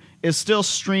recommended is still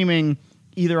streaming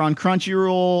either on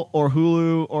Crunchyroll or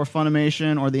Hulu or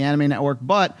Funimation or the Anime Network,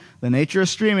 but the nature of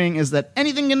streaming is that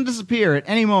anything can disappear at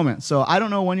any moment, so I don't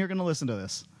know when you're going to listen to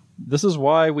this. This is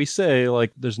why we say,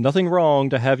 like, there's nothing wrong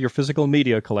to have your physical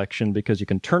media collection, because you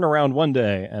can turn around one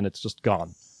day and it's just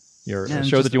gone. A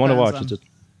show that you want to watch is just...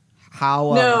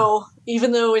 How... No,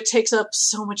 even though it takes up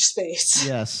so much space.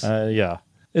 Yes. Yeah.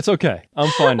 It's okay. I'm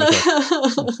fine with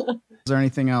it. Is there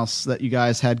anything else that you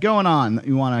guys had going on that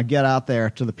you want to get out there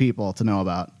to the people to know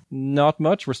about? Not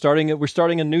much. We're starting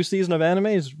a new season of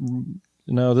animes.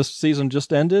 This season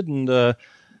just ended, and I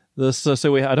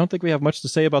don't think we have much to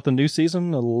say about the new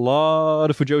season. A lot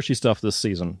of Fujoshi stuff this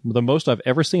season, the most I've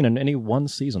ever seen in any one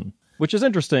season, which is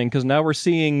interesting because now we're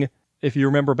seeing, if you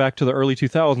remember back to the early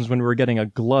 2000s when we were getting a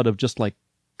glut of just like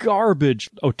garbage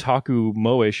otaku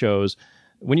moe shows.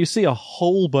 When you see a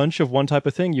whole bunch of one type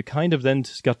of thing, you kind of then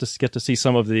get to see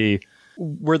some of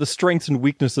where the strengths and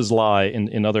weaknesses lie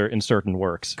in certain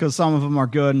works. Because some of them are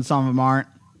good and some of them aren't.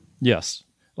 Yes.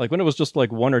 Like when it was just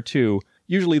like one or two,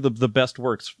 usually the best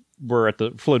works were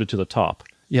floated to the top.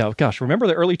 Yeah, gosh, remember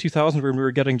the early 2000s when we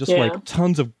were getting just like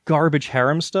tons of garbage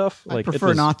harem stuff? Like, I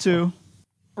prefer not to.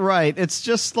 Right, it's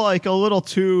just like a little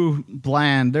too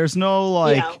bland. There's no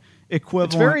like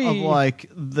equivalent of like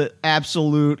the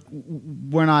absolute,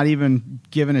 we're not even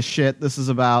giving a shit. This is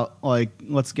about like,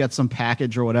 let's get some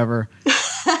package or whatever.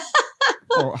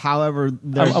 Or however,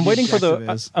 I'm waiting for the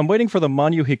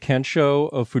Manyu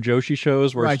Hikensho of Fujoshi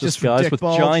shows where it's just guys with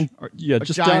giant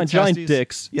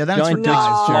dicks. Yeah, that's for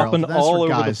guys, flopping all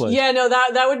over the place. Yeah, no,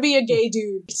 that would be a gay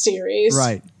dude series,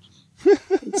 right?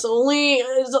 It's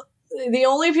the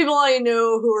only people I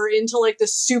know who are into like the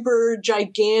super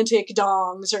gigantic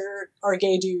dongs are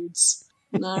gay dudes.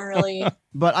 Not really.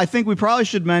 But I think we probably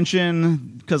should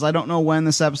mention, because I don't know when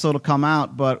this episode will come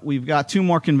out, but we've got 2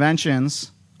 more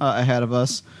conventions ahead of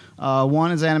us.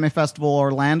 One is Anime Festival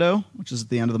Orlando, which is at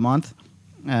the end of the month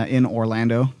in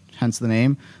Orlando, hence the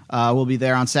name. We'll be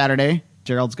there on Saturday.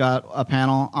 Gerald's got a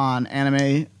panel on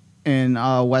anime in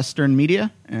Western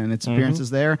media and its appearances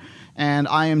there. And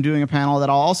I am doing a panel that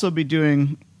I'll also be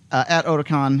doing at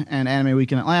Otakon and Anime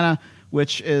Week in Atlanta,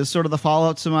 which is sort of the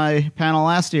follow-up to my panel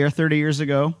last year, 30 years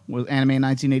ago, with Anime in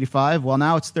 1985. Well,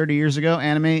 now it's 30 years ago,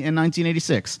 Anime in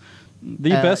 1986.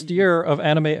 The best year of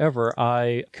anime ever,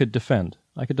 I could defend.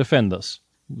 I could defend this.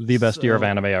 The best year of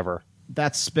anime ever.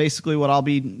 That's basically what I'll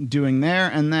be doing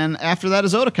there. And then after that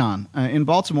is Otakon in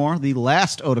Baltimore, the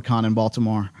last Otakon in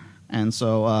Baltimore. And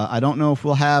so I don't know if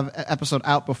we'll have an episode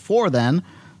out before then.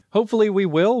 Hopefully we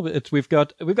will. We've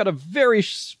got a very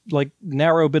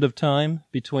narrow bit of time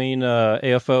between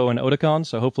AFO and Otakon,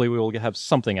 so hopefully we will have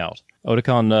something out.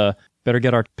 Otakon better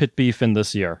get our pit beef in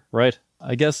this year, right?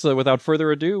 I guess without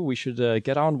further ado, we should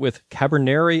get on with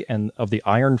Cabineri and of the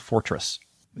Iron Fortress.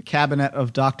 The cabinet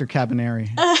of Dr. Cabineri.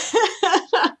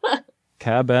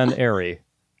 Cabineri.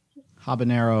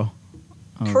 Habanero.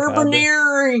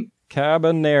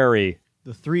 Cabineri.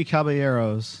 The 3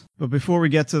 caballeros. But before we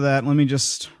get to that, let me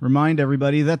just remind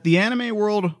everybody that the Anime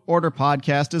World Order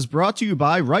podcast is brought to you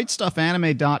by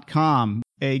RightStuffAnime.com,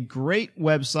 a great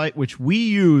website which we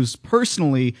use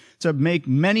personally to make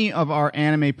many of our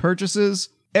anime purchases.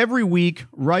 Every week,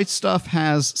 Right Stuff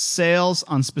has sales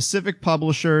on specific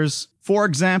publishers. For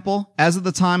example, as of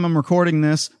the time I'm recording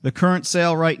this, the current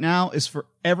sale right now is for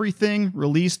everything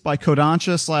released by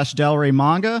Kodansha/Del Rey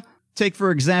Manga. Take,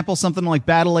 for example, something like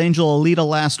Battle Angel Alita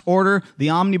Last Order. The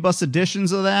omnibus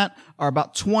editions of that are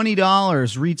about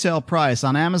 $20 retail price.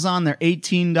 On Amazon, they're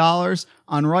 $18.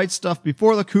 On Right Stuff,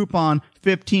 before the coupon,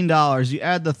 $15. You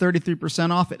add the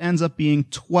 33% off, it ends up being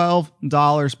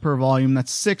 $12 per volume.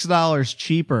 That's $6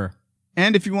 cheaper.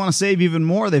 And if you want to save even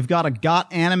more, they've got a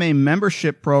Got Anime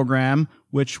membership program,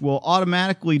 which will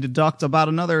automatically deduct about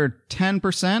another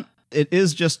 10%. It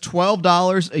is just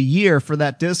 $12 a year for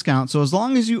that discount. So as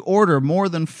long as you order more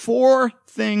than 4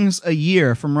 things a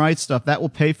year from Right Stuff, that will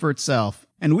pay for itself.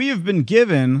 And we have been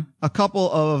given a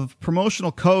couple of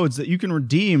promotional codes that you can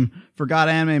redeem for Got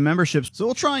Anime memberships. So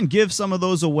we'll try and give some of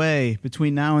those away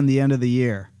between now and the end of the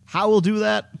year. How we'll do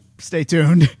that? Stay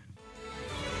tuned.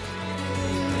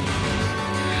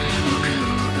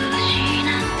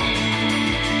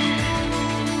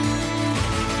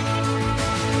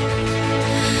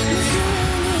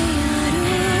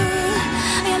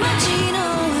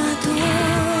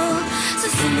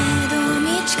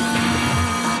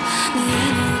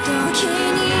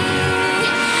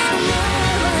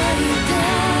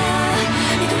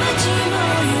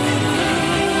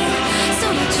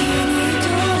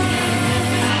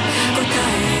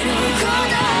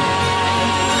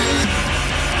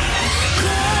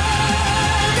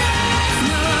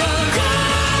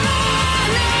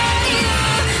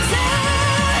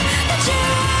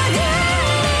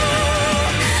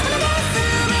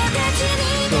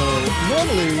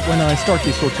 When I start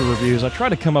these sorts of reviews, I try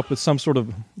to come up with some sort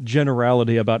of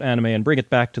generality about anime and bring it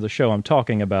back to the show I'm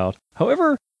talking about.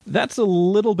 However, that's a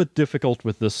little bit difficult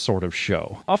with this sort of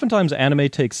show. Oftentimes, anime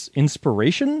takes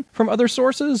inspiration from other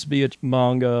sources, be it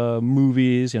manga,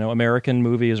 movies, American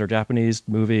movies or Japanese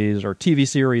movies or TV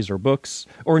series or books,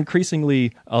 or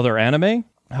increasingly other anime.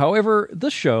 However,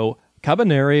 this show,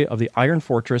 Cabineri of the Iron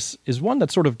Fortress, is one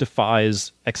that sort of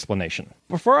defies explanation.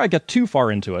 Before I get too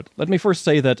far into it, let me first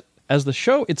say that as the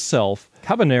show itself,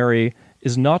 Cabineri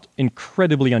is not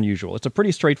incredibly unusual. It's a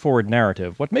pretty straightforward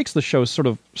narrative. What makes the show sort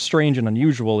of strange and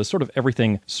unusual is sort of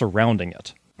everything surrounding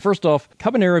it. First off,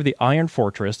 Cabineri of the Iron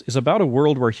Fortress is about a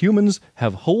world where humans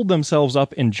have holed themselves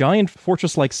up in giant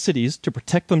fortress-like cities to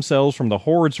protect themselves from the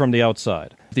hordes from the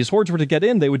outside. If these hordes were to get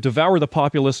in, they would devour the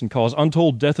populace and cause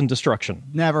untold death and destruction.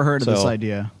 Never heard of this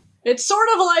idea. It's sort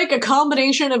of like a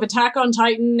combination of Attack on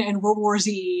Titan and World War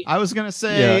Z. I was going to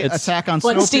say Attack on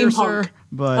Snowpiercer,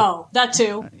 but... Oh, that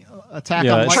too. Attack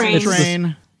on Lightning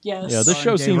Train. Yes. Yeah, this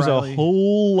show seems a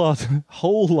whole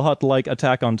lot like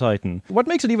Attack on Titan. What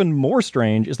makes it even more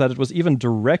strange is that it was even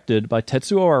directed by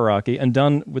Tetsuo Araki and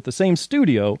done with the same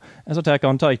studio as Attack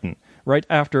on Titan, right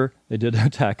after they did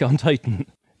Attack on Titan.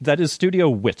 That is Studio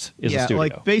Wit is a studio.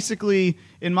 Like basically,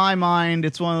 in my mind,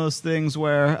 it's one of those things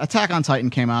where Attack on Titan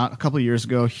came out a couple of years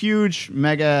ago. Huge,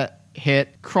 mega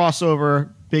hit, crossover,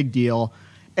 big deal.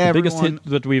 The biggest hit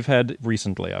that we've had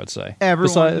recently, I would say.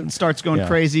 Everyone starts going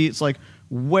crazy. It's like,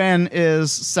 when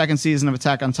is second season of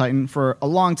Attack on Titan? For a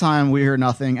long time, we hear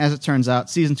nothing. As it turns out,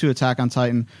 season 2 Attack on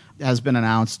Titan has been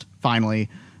announced, finally,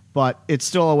 but it's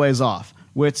still a ways off.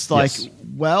 It's like,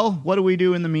 well, what do we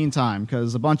do in the meantime?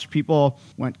 Because a bunch of people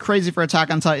went crazy for Attack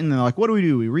on Titan. And they're like, what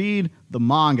do? We read the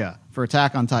manga for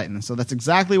Attack on Titan. So that's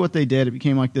exactly what they did. It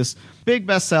became like this big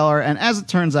bestseller. And as it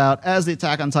turns out, as the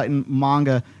Attack on Titan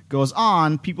manga goes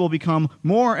on, people become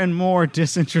more and more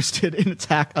disinterested in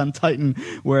Attack on Titan,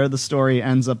 where the story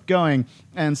ends up going.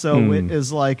 And so it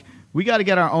is like, we got to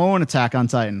get our own Attack on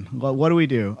Titan. What do we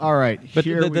do? All right, but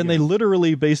then they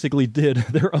literally basically did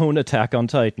their own Attack on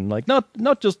Titan, like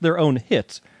not just their own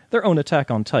hit, their own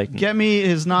Attack on Titan. Get me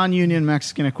his non-union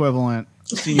Mexican equivalent.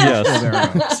 Senior.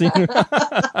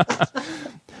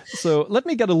 So let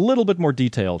me get a little bit more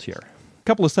detailed here. A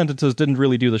couple of sentences didn't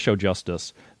really do the show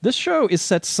justice. This show is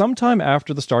set sometime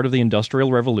after the start of the Industrial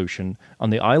Revolution on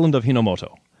the island of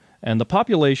Hinomoto, and the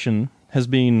population has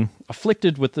been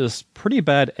afflicted with this pretty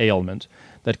bad ailment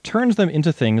that turns them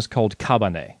into things called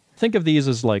kabane. Think of these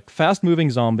as like fast-moving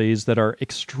zombies that are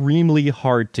extremely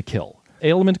hard to kill.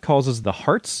 Ailment causes the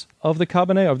hearts of the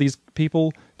kabane, of these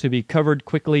people, to be covered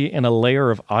quickly in a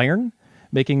layer of iron,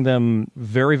 making them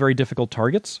very, very difficult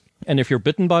targets. And if you're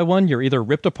bitten by one, you're either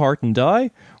ripped apart and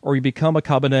die, or you become a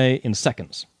kabane in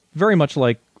seconds. Very much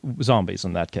like zombies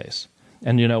in that case.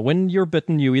 And, when you're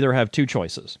bitten, you either have two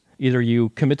choices. Either you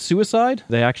commit suicide.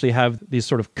 They actually have these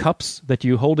sort of cups that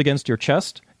you hold against your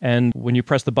chest, and when you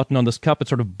press the button on this cup, it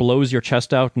sort of blows your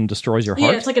chest out and destroys your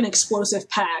heart. Yeah, it's like an explosive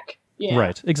pack. Yeah.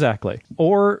 Right, exactly.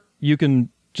 Or you can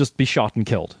just be shot and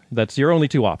killed. That's your only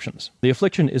two options. The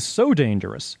affliction is so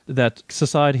dangerous that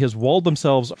society has walled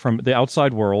themselves from the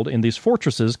outside world in these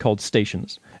fortresses called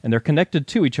stations, and they're connected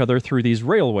to each other through these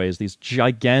railways, these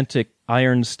gigantic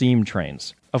iron steam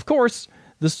trains. Of course,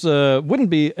 this wouldn't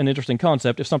be an interesting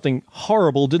concept if something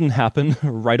horrible didn't happen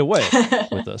right away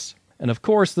with this. And of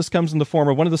course, this comes in the form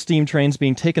of one of the steam trains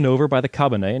being taken over by the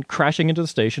kabane and crashing into the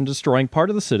station, destroying part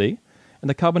of the city, and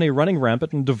the kabane running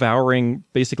rampant and devouring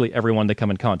basically everyone they come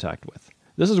in contact with.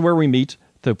 This is where we meet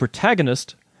the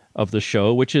protagonist of the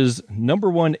show, which is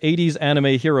 #1 80s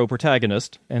anime hero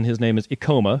protagonist, and his name is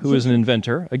Ikoma, who is an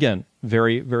inventor. Again,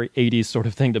 very, very 80s sort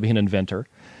of thing to be an inventor.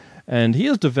 And he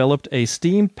has developed a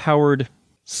steam-powered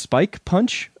spike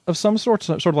punch of some sort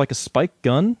of like a spike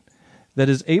gun, that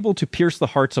is able to pierce the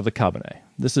hearts of the kabane.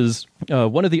 This is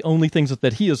one of the only things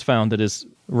that he has found that is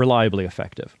reliably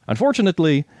effective.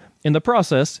 Unfortunately, in the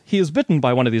process, he is bitten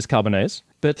by one of these kabanes,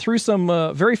 but through some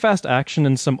very fast action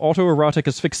and some autoerotic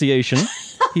asphyxiation,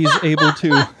 he's able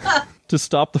to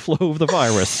stop the flow of the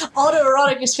virus.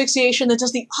 Autoerotic asphyxiation that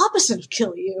does the opposite of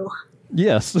kill you.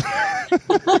 Yes.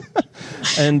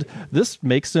 And this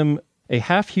makes him a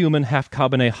half-human,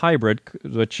 half-kabane hybrid,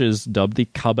 which is dubbed the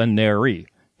Kabaneri.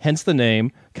 Hence the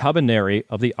name Kabaneri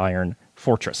of the Iron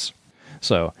Fortress.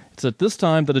 So, it's at this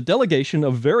time that a delegation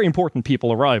of very important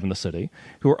people arrive in the city,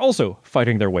 who are also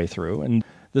fighting their way through, and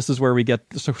this is where we get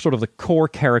sort of the core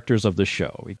characters of the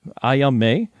show.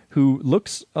 Ayame, who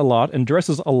looks a lot and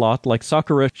dresses a lot like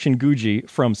Sakura Shinguji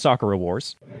from Sakura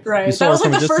Wars. Right, that was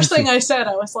like the first thing I said.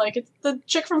 I was like, it's the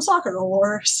chick from Sakura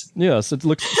Wars. Yes, it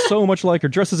looks so much like her,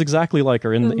 dresses exactly like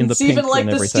her in the pink and everything. It's even like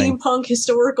the steampunk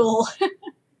historical...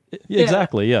 Yeah.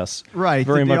 Exactly, yes. Right.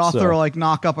 Very Did the much author so.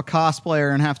 knock up a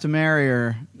cosplayer and have to marry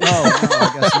her? Oh, no,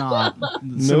 I guess not.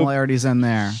 The similarities in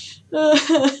there.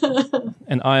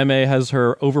 And Ayame has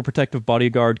her overprotective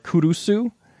bodyguard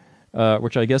Kurusu,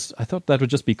 which I thought that would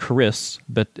just be Chris,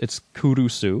 but it's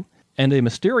Kurusu, and a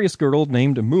mysterious girl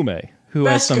named Mume, who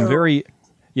has some very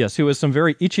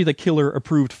Ichi the Killer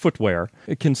approved footwear,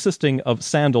 consisting of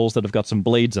sandals that have got some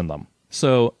blades in them.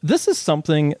 So this is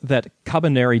something that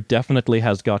Kabaneri definitely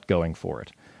has got going for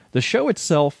it. The show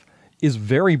itself is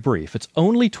very brief. It's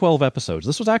only 12 episodes.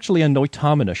 This was actually a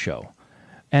Noitamina show,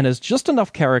 and has just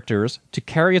enough characters to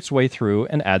carry its way through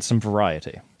and add some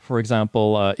variety. For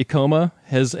example, Ikoma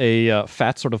has a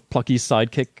fat, sort of plucky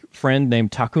sidekick friend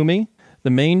named Takumi. The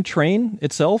main train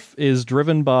itself is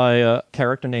driven by a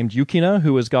character named Yukina,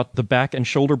 who has got the back and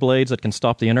shoulder blades that can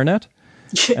stop the internet.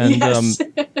 And, yes.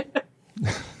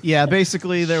 Yeah,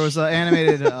 basically there was an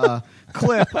animated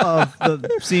clip of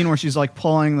the scene where she's like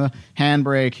pulling the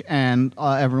handbrake, and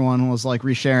everyone was like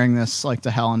resharing this like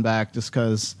to hell and back just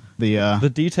because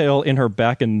the detail in her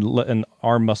back and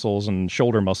arm muscles and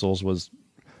shoulder muscles was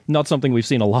not something we've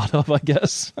seen a lot of, I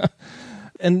guess.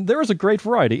 And there is a great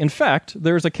variety. In fact,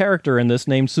 there's a character in this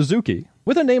named Suzuki.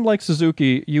 With a name like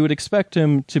Suzuki, you would expect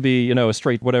him to be, a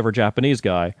straight whatever Japanese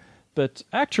guy, but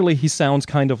actually he sounds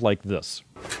kind of like this.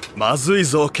 まずい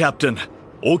ぞ、Captain.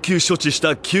 応急処置し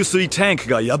た給水タンク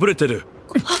が破れてる。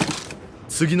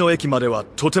次の駅までは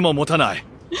とても持たない。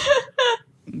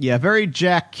 Yeah, very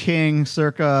Jack King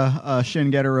circa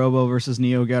Shin Getarobo versus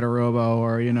Neo Getarobo,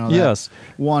 or that yes.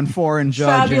 one foreign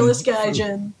judge. Fabulous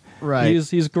Gaijin. Right.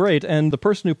 He's great, and the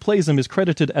person who plays him is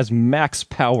credited as Max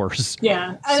Powers.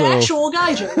 Yeah, an actual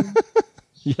Gaijin.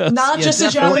 Yes. Not just a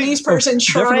Japanese person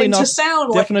trying to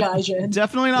sound like Gaijin.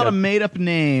 Definitely not a made-up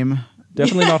name.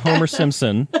 Definitely not Homer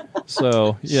Simpson.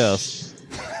 So, yes.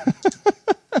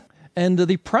 And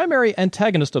the primary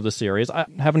antagonist of the series, I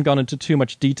haven't gone into too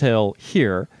much detail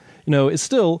here, is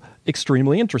still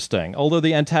extremely interesting. Although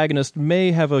the antagonist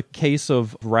may have a case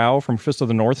of Rao from Fist of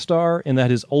the North Star in that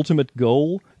his ultimate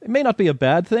goal, it may not be a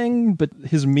bad thing, but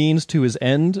his means to his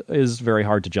end is very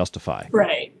hard to justify.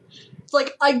 Right. It's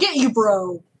like, I get you,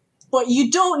 bro, but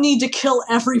you don't need to kill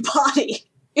everybody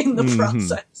in the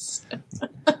process.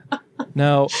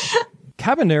 Now,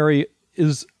 Kabaneri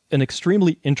is an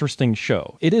extremely interesting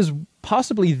show. It is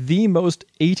possibly the most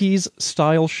 80s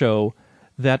style show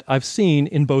that I've seen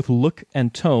in both look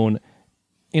and tone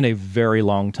in a very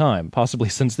long time, possibly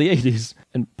since the 80s.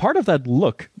 And part of that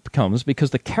look comes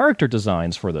because the character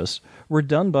designs for this were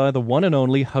done by the one and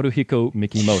only Haruhiko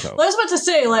Mikimoto. Well, I was about to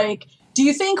say, do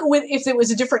you think if it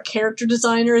was a different character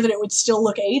designer that it would still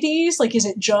look 80s? Is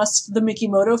it just the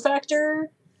Mikimoto factor?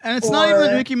 And it's not even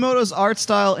that Mikimoto's art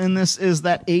style in this is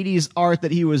that 80s art that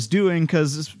he was doing,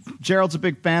 because Gerald's a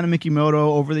big fan of Mikimoto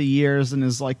over the years and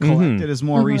has collected his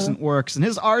more recent works. And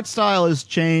his art style has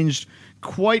changed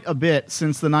quite a bit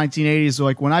since the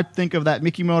 1980s. When I think of that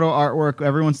Mikimoto artwork,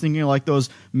 everyone's thinking of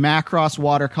those Macross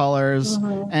watercolors,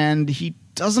 and he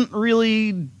doesn't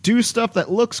really do stuff that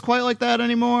looks quite like that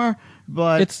anymore.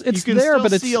 But it's you can there, still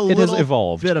but see it has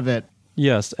evolved. Bit of it.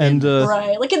 Yes, and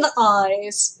right, in the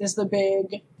eyes is the big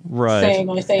thing,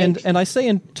 I think. And I say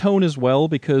in tone as well,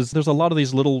 because there's a lot of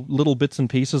these little bits and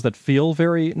pieces that feel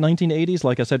very 1980s,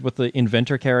 like I said, with the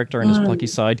inventor character and his plucky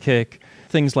sidekick,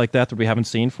 things like that we haven't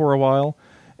seen for a while.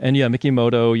 And yeah,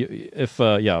 Mikimoto,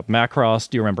 Macross,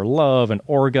 Do You Remember Love, and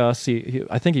Orgas,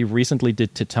 I think he recently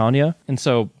did Titania. And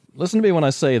so, listen to me when I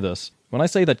say this. When I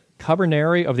say that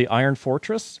Kaberneri of the Iron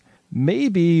Fortress may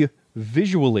be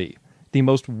visually the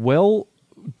most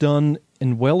well-done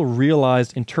and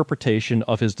well-realized interpretation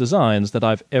of his designs that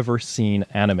I've ever seen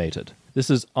animated. This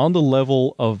is on the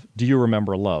level of Do You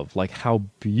Remember Love, how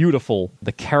beautiful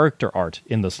the character art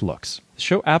in this looks. The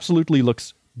show absolutely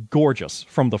looks gorgeous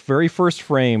from the very first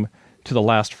frame to the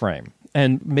last frame.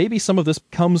 And maybe some of this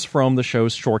comes from the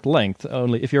show's short length.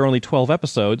 If you're only 12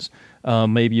 episodes,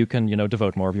 maybe you can,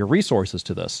 devote more of your resources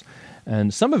to this.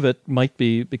 And some of it might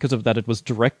be because of that it was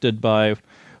directed by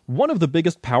one of the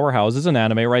biggest powerhouses in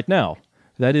anime right now.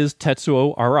 That is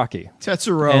Tetsuo Araki.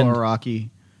 Araki.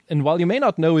 And while you may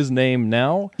not know his name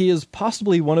now, he is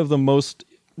possibly one of the most,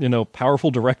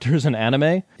 powerful directors in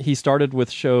anime. He started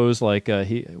with shows like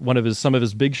some of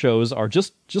his big shows are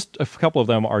just a couple of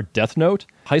them are Death Note,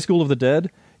 High School of the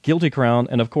Dead, Guilty Crown,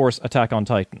 and of course Attack on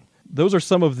Titan. Those are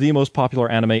some of the most popular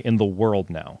anime in the world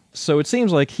now. So it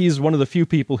seems like he's one of the few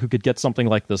people who could get something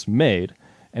like this made,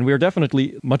 and we are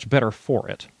definitely much better for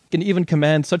it. Can even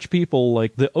command such people,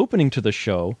 the opening to the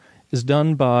show is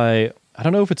done by, I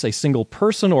don't know if it's a single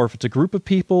person or if it's a group of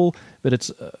people, but it's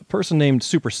a person named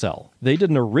Supercell. They did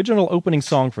an original opening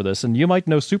song for this, and you might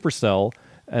know Supercell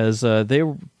as they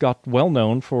got well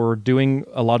known for doing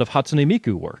a lot of Hatsune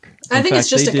Miku work. I think it's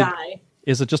just a guy.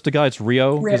 Is it just a guy? It's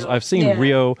Ryo? Because I've seen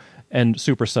Ryo and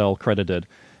Supercell credited.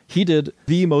 He did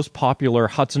the most popular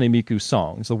Hatsune Miku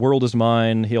songs. The World Is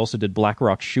Mine. He also did Black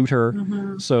Rock Shooter.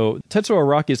 So Tetsuo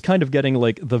Araki is kind of getting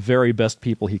the very best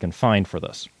people he can find for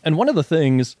this. And one of the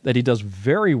things that he does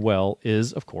very well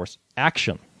is, of course,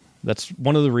 action. That's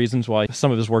one of the reasons why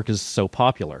some of his work is so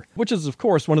popular, which is, of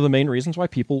course, one of the main reasons why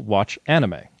people watch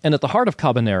anime. And at the heart of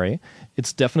Kabaneri,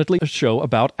 it's definitely a show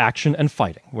about action and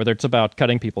fighting, whether it's about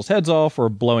cutting people's heads off or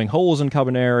blowing holes in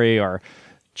Kabaneri or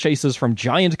chases from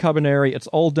giant Kabaneri. It's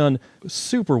all done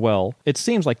super well. It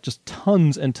seems like just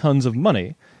tons and tons of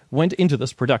money, went into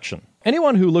this production.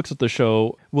 Anyone who looks at the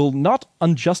show will not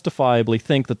unjustifiably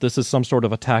think that this is some sort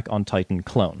of Attack on Titan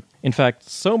clone. In fact,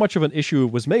 so much of an issue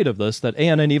was made of this that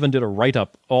ANN even did a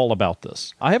write-up all about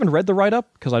this. I haven't read the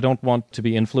write-up because I don't want to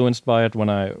be influenced by it when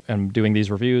I am doing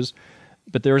these reviews,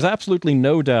 but there is absolutely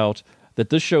no doubt that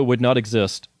this show would not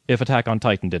exist if Attack on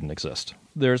Titan didn't exist.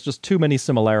 There's just too many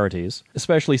similarities,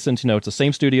 especially since, it's the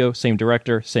same studio, same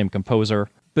director, same composer.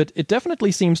 But it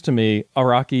definitely seems to me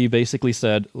Araki basically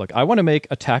said, look, I want to make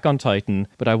Attack on Titan,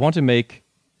 but I want to make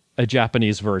a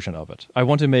Japanese version of it. I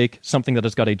want to make something that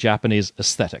has got a Japanese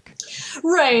aesthetic.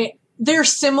 Right. They're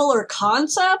similar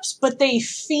concepts, but they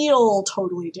feel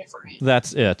totally different.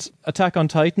 That's it. Attack on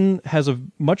Titan has a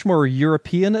much more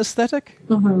European aesthetic,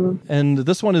 and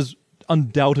this one is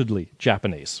undoubtedly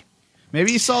Japanese.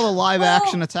 Maybe you saw the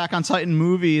live-action Attack on Titan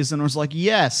movies and was like,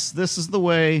 yes, this is the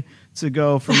way to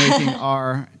go for making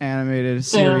our animated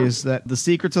series. That the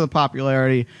secret to the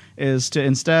popularity is to,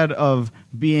 instead of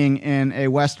being in a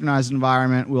westernized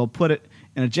environment, we'll put it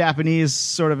in a Japanese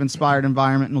sort of inspired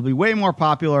environment and it'll be way more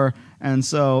popular. And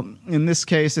so in this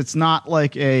case, it's not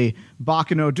like a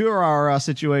Baccano Durarara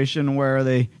situation where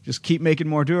they just keep making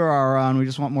more Durarara and we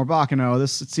just want more Baccano.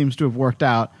 This, it seems to have worked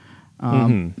out.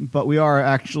 But we are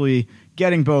actually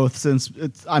getting both, since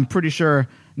I'm pretty sure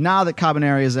now that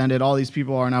Kabaneri has ended, all these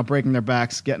people are now breaking their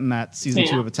backs getting that season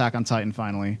 2 of Attack on Titan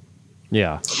finally.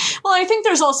 Yeah. Well, I think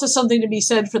there's also something to be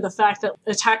said for the fact that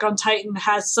Attack on Titan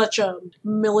has such a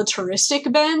militaristic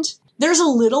bent. There's a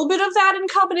little bit of that in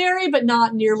Kabaneri, but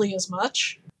not nearly as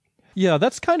much. Yeah,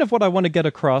 that's kind of what I want to get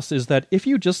across, is that if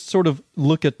you just sort of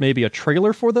look at maybe a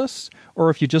trailer for this, or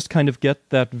if you just kind of get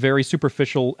that very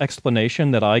superficial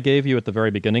explanation that I gave you at the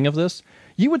very beginning of this,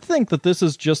 you would think that this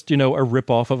is just, a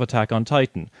ripoff of Attack on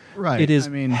Titan. Right. It is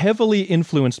heavily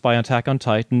influenced by Attack on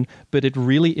Titan, but it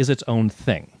really is its own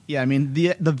thing. Yeah, I mean,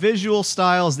 the visual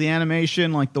styles, the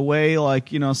animation, like the way,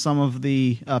 some of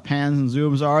the pans and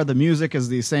zooms are, the music is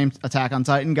the same Attack on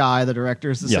Titan guy, the director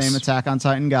is the same Attack on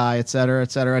Titan guy, et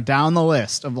cetera, down the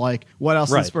list of, what else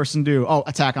did this person do? Oh,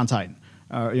 Attack on Titan.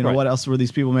 What else were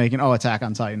these people making? Oh, Attack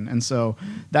on Titan. And so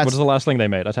that's... What was the last thing they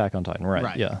made? Attack on Titan,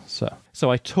 right. Yeah.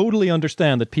 So I totally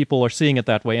understand that people are seeing it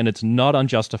that way, and it's not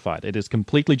unjustified. It is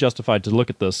completely justified to look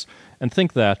at this and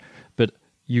think that, but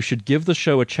you should give the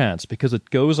show a chance because it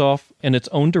goes off in its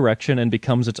own direction and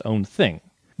becomes its own thing.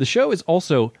 The show is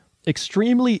also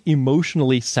extremely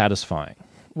emotionally satisfying.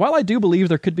 While I do believe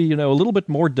there could be, a little bit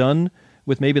more done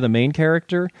with maybe the main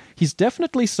character, he's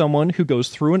definitely someone who goes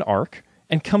through an arc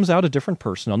and comes out a different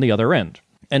person on the other end.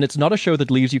 And it's not a show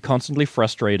that leaves you constantly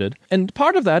frustrated. And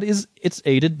part of that is it's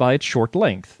aided by its short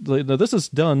length. This is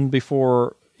done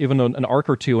before even an arc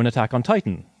or two in Attack on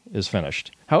Titan is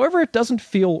finished. However, it doesn't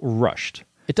feel rushed.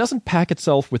 It doesn't pack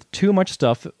itself with too much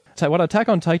stuff. What Attack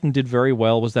on Titan did very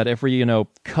well was that every,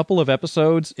 couple of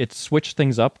episodes, it switched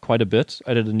things up quite a bit,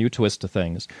 added a new twist to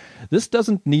things. This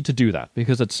doesn't need to do that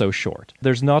because it's so short.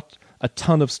 There's not a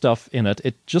ton of stuff in it.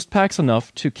 It just packs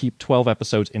enough to keep 12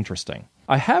 episodes interesting.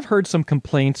 I have heard some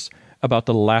complaints about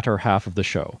the latter half of the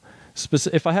show.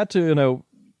 If I had to,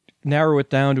 narrow it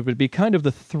down, it would be kind of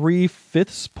the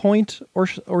 3/5 point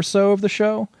or so of the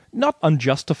show. Not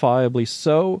unjustifiably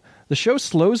so. The show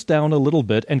slows down a little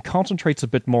bit and concentrates a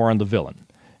bit more on the villain.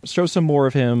 Shows some more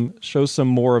of him, shows some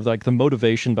more of the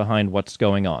motivation behind what's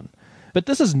going on. But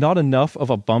this is not enough of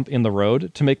a bump in the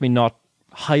road to make me not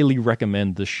highly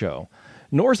recommend this show.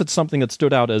 Nor is it something that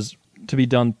stood out as to be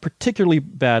done particularly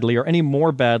badly or any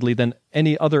more badly than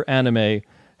any other anime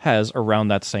has around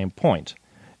that same point.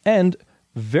 And,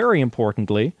 very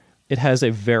importantly, it has a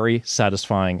very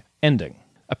satisfying ending.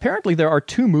 Apparently there are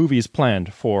 2 movies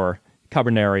planned for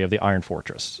Kabaneri of the Iron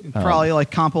Fortress. Probably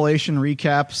compilation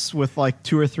recaps with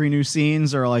 2 or 3 new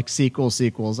scenes, or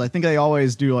sequels. I think they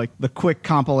always do the quick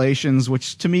compilations,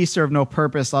 which to me serve no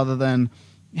purpose other than,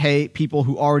 hey, people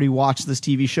who already watched this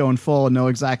TV show in full and know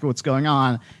exactly what's going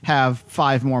on have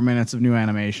 5 more minutes of new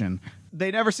animation.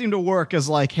 They never seem to work as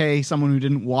hey, someone who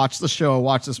didn't watch the show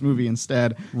watch this movie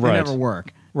instead. They never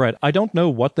work. Right. I don't know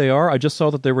what they are. I just saw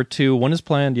that there were 2. One is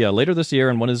planned, later this year,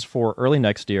 and one is for early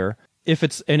next year. If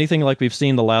it's anything like we've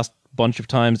seen the last bunch of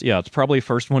times, it's probably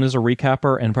first one is a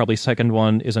recapper, and probably second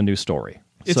one is a new story.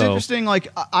 It's interesting. I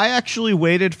actually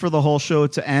waited for the whole show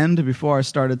to end before I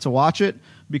started to watch it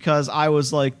because I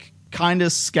was kind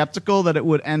of skeptical that it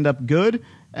would end up good.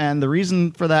 And the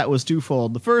reason for that was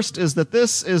twofold. The first is that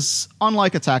this is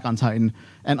unlike Attack on Titan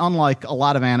and unlike a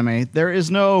lot of anime. There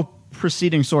is no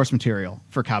preceding source material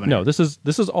for Kabaneri. No, this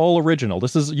is all original.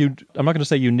 This is I'm not going to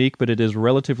say unique, but it is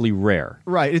relatively rare.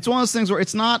 Right. It's one of those things where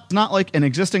it's not like an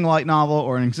existing light novel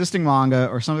or an existing manga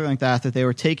or something like that they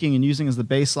were taking and using as the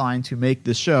baseline to make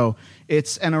this show.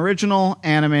 It's an original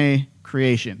anime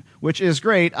creation, which is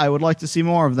great. I would like to see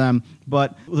more of them.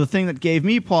 But the thing that gave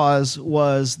me pause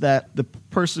was that the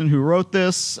person who wrote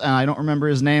this, and I don't remember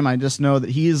his name, I just know that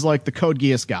he is like the Code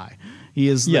Geass guy. He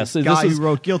is the guy who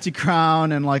wrote Guilty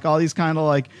Crown and like all these kind of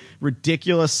like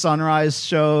ridiculous Sunrise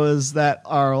shows that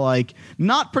are like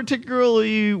not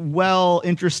particularly well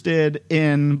interested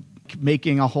in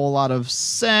making a whole lot of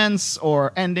sense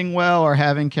or ending well or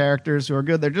having characters who are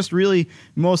good. They're just really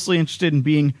mostly interested in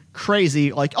being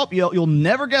crazy. Like, oh, you'll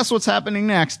never guess what's happening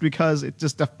next because it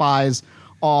just defies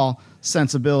all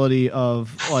sensibility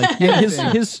of like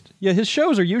his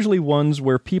shows are usually ones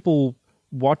where people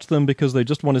watch them because they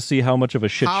just want to see how much of a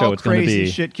shit show it's going to be. How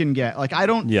crazy shit can get. Like, I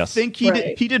don't think he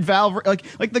did Valve,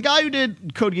 like the guy who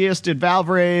did Code Geass did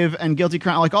Valvrave and Guilty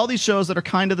Crown, like all these shows that are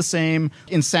kind of the same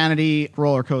insanity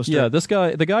roller coaster. Yeah,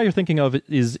 the guy you're thinking of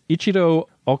is Ichiro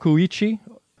Okuichi.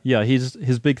 Yeah,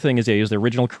 his big thing is he's the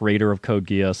original creator of Code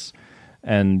Geass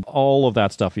and all of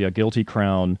that stuff. Yeah, Guilty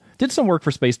Crown. Did some work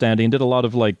for Space Dandy and did a lot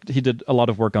of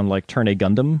work on like Turn A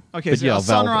Gundam. Okay, so a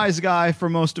Sunrise guy for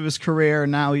most of his career.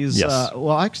 Now he's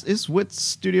is Wit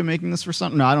Studio making this for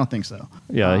something? No, I don't think so.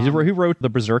 Yeah, he wrote the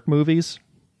Berserk movies.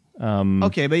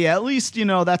 Okay, but yeah, at least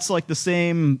that's like the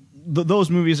same.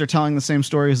 Those movies are telling the same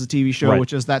story as the TV show,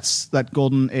 which is that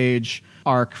Golden Age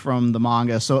arc from the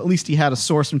manga. So at least he had a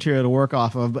source material to work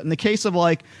off of. But in the case of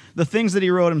like the things that he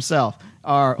wrote himself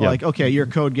are like, okay, your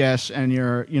Code Geass and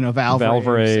your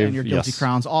Valvrave and your Guilty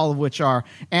Crowns, all of which are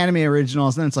anime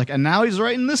originals. And then it's like, and now he's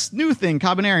writing this new thing,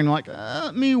 Kabaneri. And I'm like,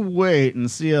 let me wait and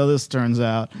see how this turns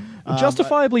out.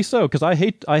 Justifiably so, because I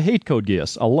hate Code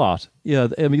Geass a lot. Yeah,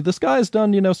 I mean, this guy's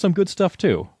done some good stuff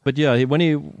too. But yeah, when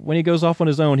he goes off on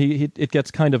his own, it gets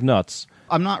kind of nuts.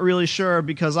 I'm not really sure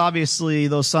because obviously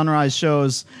those Sunrise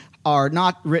shows are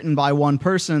not written by one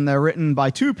person. They're written by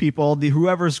two people,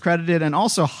 whoever's credited, and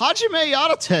also Hajime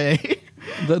Yadate.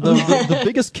 the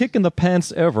biggest kick in the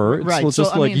pants ever. Right. It's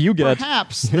just you get.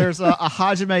 Perhaps there's a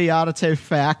Hajime Yadate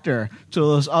factor to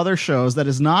those other shows that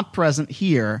is not present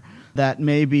here that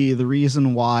may be the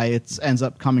reason why it ends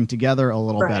up coming together a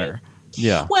little better.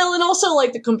 Yeah. Well, and also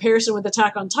like the comparison with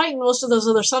Attack on Titan, most of those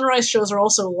other Sunrise shows are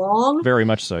also long. Very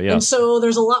much so, yeah. And so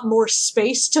there's a lot more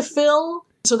space to fill.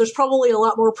 So there's probably a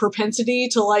lot more propensity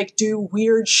to like do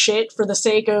weird shit for the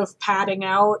sake of padding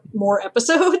out more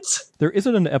episodes. There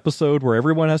isn't an episode where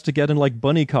everyone has to get in like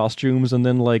bunny costumes and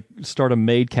then like start a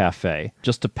maid cafe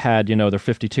just to pad, their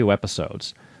 52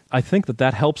 episodes. I think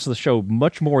that helps the show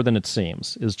much more than it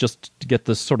seems, is just to get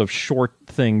this sort of short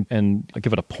thing and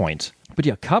give it a point. But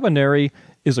yeah, Kabaneri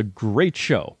is a great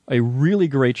show, a really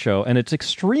great show, and it's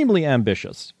extremely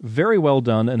ambitious, very well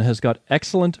done, and has got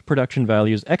excellent production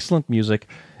values, excellent music,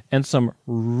 and some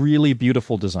really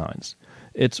beautiful designs.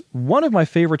 It's one of my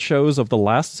favorite shows of the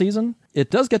last season. It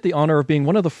does get the honor of being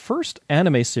one of the first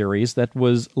anime series that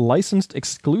was licensed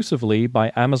exclusively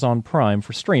by Amazon Prime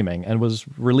for streaming and was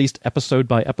released episode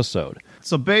by episode.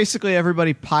 So basically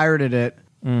everybody pirated it.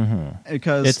 Mm-hmm.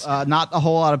 Because not a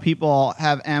whole lot of people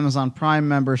have Amazon Prime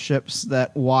memberships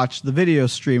that watch the video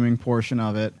streaming portion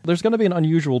of it. There's going to be an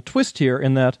unusual twist here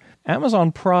in that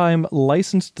Amazon Prime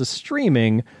licensed the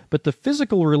streaming, but the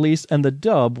physical release and the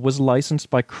dub was licensed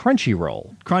by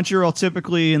Crunchyroll. Crunchyroll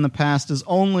typically in the past has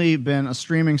only been a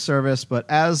streaming service, but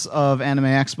as of Anime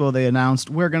Expo, they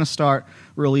announced we're going to start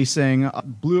releasing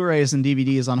Blu-rays and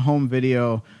DVDs on home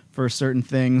video for certain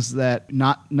things that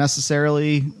not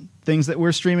necessarily things that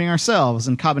we're streaming ourselves,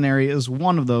 and Kabaneri is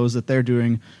one of those that they're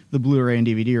doing the Blu-ray and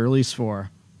DVD release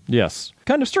for. Yes.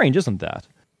 Kind of strange, isn't that?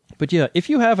 But yeah, if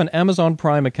you have an Amazon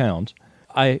Prime account,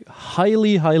 I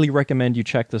highly, highly recommend you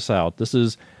check this out. This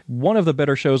is one of the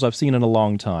better shows I've seen in a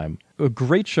long time. A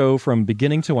great show from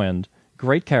beginning to end,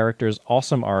 great characters,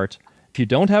 awesome art. If you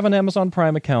don't have an Amazon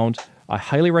Prime account, I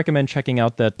highly recommend checking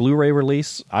out that Blu-ray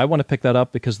release. I want to pick that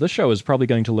up because this show is probably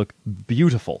going to look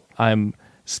beautiful. I'm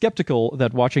skeptical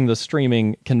that watching the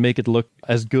streaming can make it look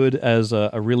as good as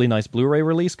a really nice Blu-ray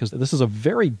release, because this is a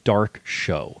very dark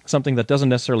show, something that doesn't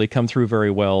necessarily come through very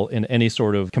well in any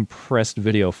sort of compressed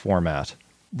video format.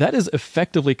 That is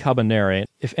effectively Kabaneri.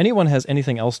 If anyone has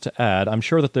anything else to add, I'm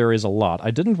sure that there is a lot. I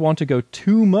didn't want to go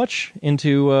too much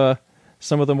into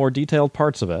some of the more detailed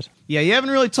parts of it. Yeah, you haven't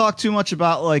really talked too much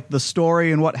about like the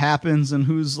story and what happens and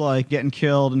who's like getting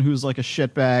killed and who's like a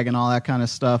shitbag and all that kind of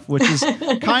stuff, which is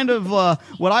kind of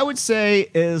what I would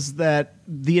say is that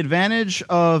the advantage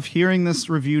of hearing this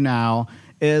review now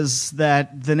is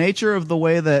that the nature of the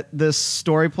way that this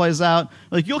story plays out,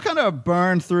 like you'll kind of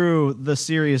burn through the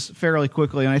series fairly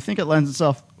quickly, and I think it lends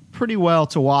itself pretty well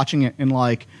to watching it in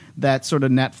like that sort of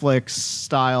Netflix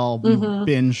style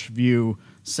binge view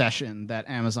session that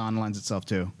Amazon lends itself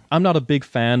to. I'm not a big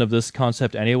fan of this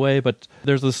concept anyway, but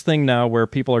there's this thing now where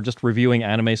people are just reviewing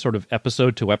anime sort of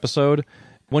episode to episode.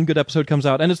 One good episode comes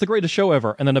out, and it's the greatest show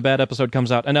ever, and then a bad episode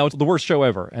comes out, and now it's the worst show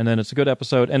ever, and then it's a good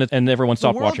episode, and everyone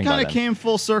stopped watching. The world kind of came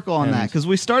full circle on that, because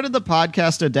we started the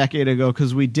podcast a decade ago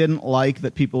because we didn't like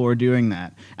that people were doing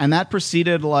that, and that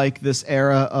preceded like this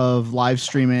era of live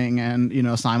streaming and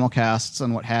simulcasts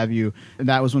and what have you. And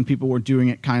that was when people were doing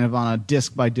it kind of on a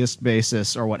disc by disc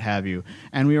basis or what have you,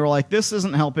 and we were like, this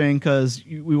isn't helping because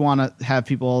we want to have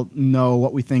people know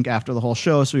what we think after the whole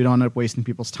show, so we don't end up wasting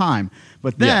people's time.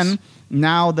 But then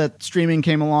now that streaming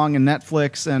came along and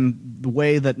Netflix and the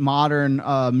way that modern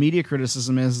media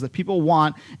criticism is, that people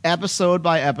want episode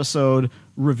by episode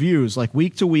reviews, like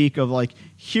week to week, of like,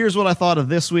 here's what I thought of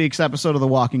this week's episode of The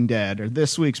Walking Dead, or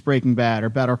this week's Breaking Bad, or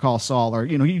Better Call Saul, or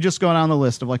you just go down the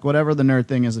list of like whatever the nerd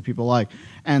thing is that people like.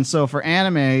 And so for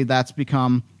anime, that's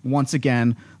become once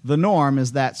again the norm,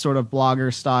 is that sort of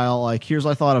blogger style, like, here's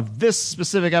what I thought of this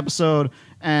specific episode.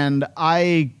 And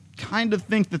I kind of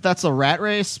think that that's a rat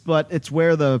race, but it's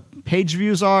where the page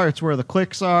views are, it's where the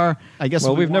clicks are. I guess.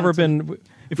 Well, we've never been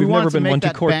one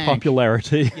to court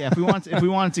popularity. Yeah, if we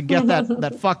wanted to get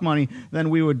that fuck money,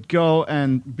 then we would go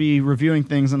and be reviewing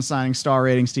things and assigning star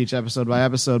ratings to each episode by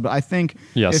episode. But I think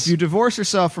if you divorce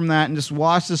yourself from that and just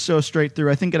watch the show straight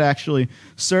through, I think it actually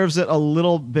serves it a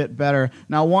little bit better.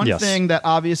 Now, one thing that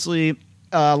obviously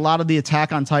a lot of the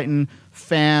Attack on Titan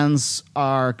fans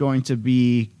are going to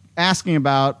be asking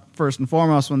about first and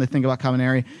foremost when they think about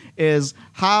Kabaneri is,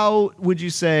 how would you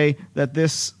say that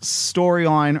this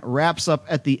storyline wraps up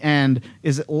at the end?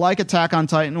 Is it like Attack on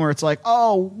Titan, where it's like,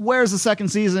 oh, where's the second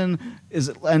season? Is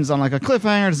it ends on like a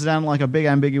cliffhanger? Does it end on like a big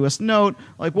ambiguous note?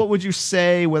 Like, what would you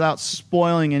say without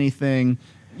spoiling anything?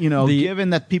 Given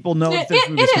that people know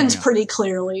it ends pretty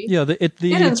clearly. Yeah, it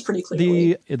ends pretty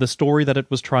clearly. The story that it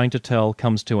was trying to tell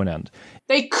comes to an end.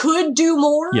 They could do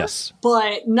more, yes,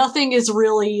 but nothing is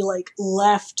really like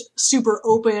left super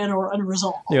open or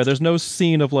unresolved. Yeah, there's no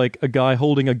scene of like a guy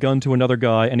holding a gun to another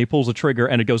guy and he pulls a trigger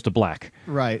and it goes to black.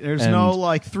 Right. There's no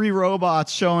like 3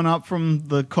 robots showing up from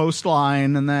the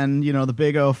coastline and then the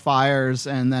Big O fires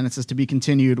and then it says to be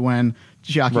continued when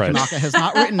Chiaki Tanaka has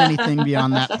not written anything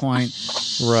beyond that point.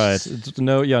 Right.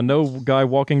 No guy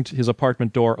walking to his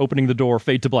apartment door, opening the door,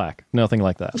 fade to black. Nothing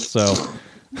like that. So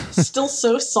still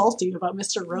so salty about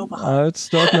Mr. Robot. It's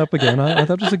starting up again. I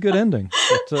thought it was a good ending.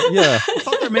 But, yeah. I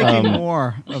thought they're making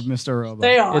more of Mr. Robot.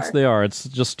 They are. They are. It's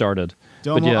just started.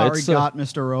 Domo arigato,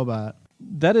 Mr. Robot.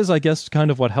 That is, I guess, kind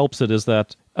of what helps it, is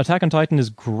that Attack on Titan is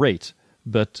great,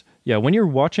 but yeah, when you're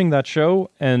watching that show,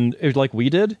 and like we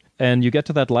did, and you get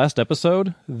to that last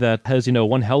episode that has,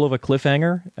 one hell of a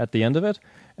cliffhanger at the end of it,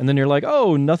 and then you're like,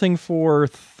 oh, nothing for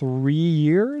 3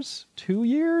 years? 2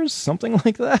 years? Something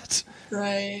like that?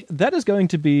 Right. That is going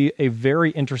to be a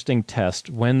very interesting test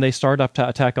when they start up to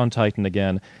Attack on Titan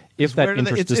again, if that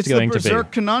interest is going to be. It's the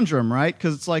Berserk conundrum, right?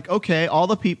 Because it's like, okay, all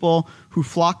the people who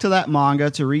flock to that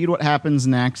manga to read what happens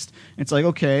next, it's like,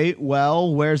 okay,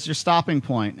 well, where's your stopping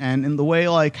point? And in the way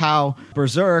like how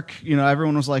Berserk,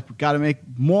 everyone was like, got to make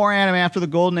more anime after the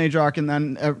Golden Age arc, and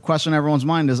then a question in everyone's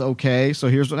mind is, okay, so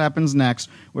here's what happens next.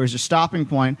 Where's your stopping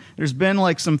point? There's been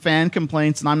like some fan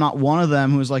complaints, and I'm not one of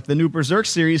them, who's like, the new Berserk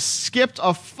series skipped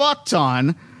a fuck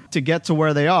ton to get to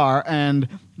where they are, and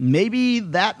maybe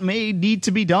that may need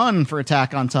to be done for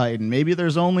Attack on Titan. Maybe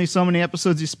there's only so many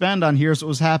episodes you spend on here's what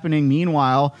was happening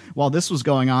meanwhile, while this was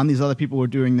going on, these other people were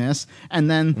doing this,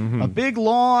 and then a big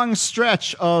long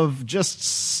stretch of just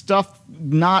stuff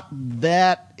not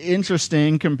that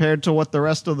interesting compared to what the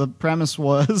rest of the premise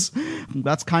was.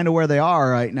 That's kind of where they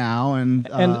are right now.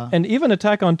 And even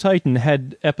Attack on Titan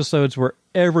had episodes where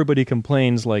everybody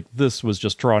complains like this was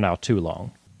just drawn out too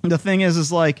long. The thing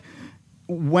is like,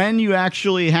 when you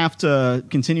actually have to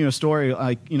continue a story,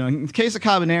 like, in the case of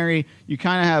Kabaneri, you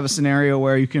kind of have a scenario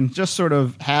where you can just sort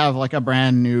of have like a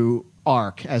brand new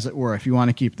arc, as it were, if you want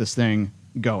to keep this thing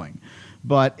going.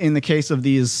 But in the case of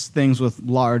these things with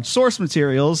large source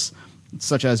materials,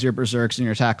 such as your Berserks and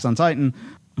your Attacks on Titan,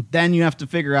 then you have to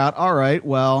figure out, all right,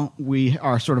 well, we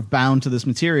are sort of bound to this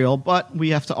material, but we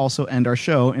have to also end our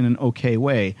show in an okay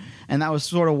way. And that was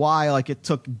sort of why, like, it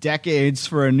took decades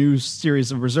for a new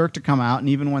series of Berserk to come out. And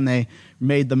even when they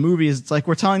made the movies, it's like,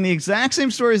 we're telling the exact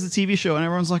same story as the TV show. And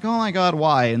everyone's like, oh my God,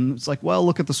 why? And it's like, well,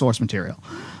 look at the source material.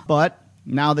 But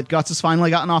now that Guts has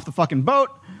finally gotten off the fucking boat,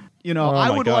 You know, I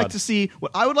would like to see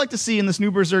what I would like to see in this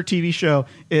new Berserk TV show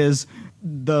is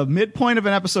the midpoint of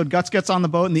an episode, Guts gets on the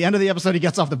boat, and the end of the episode, he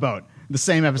gets off the boat. The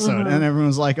same episode, and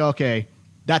everyone's like, okay,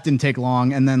 that didn't take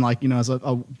long, and then like, you know, as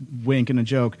a wink and a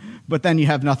joke. But then you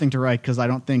have nothing to write because I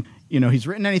don't think, you know, he's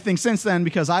written anything since then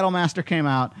because Idolmaster came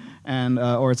out and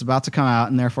or it's about to come out,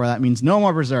 and therefore that means no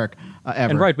more Berserk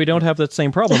ever. And right, we don't have that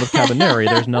same problem with Cabaneri.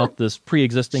 There's not this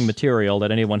pre-existing material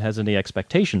that anyone has any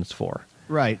expectations for.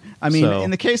 Right. I mean, in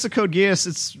the case of Code Geass,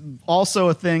 it's also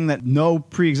a thing that no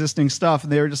pre-existing stuff.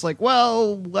 They were just like,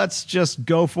 well, let's just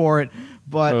go for it.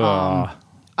 But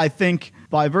I think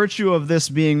by virtue of this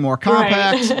being more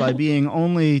compact, by being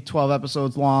only 12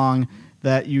 episodes long,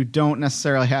 that you don't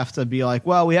necessarily have to be like,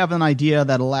 well, we have an idea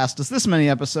that'll last us this many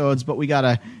episodes, but we got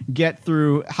to get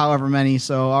through however many.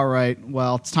 So, all right,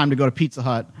 well, it's time to go to Pizza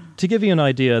Hut. To give you an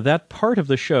idea, that part of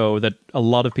the show that a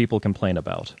lot of people complain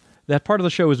about, that part of the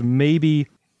show is maybe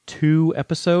 2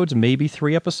 episodes, maybe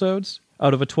 3 episodes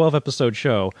out of a 12-episode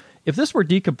show. If this were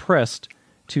decompressed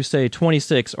to, say,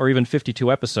 26 or even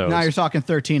 52 episodes... Now you're talking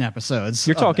 13 episodes.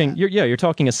 You're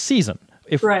talking a season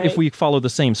if we follow the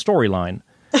same storyline.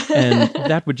 And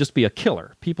that would just be a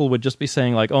killer. People would just be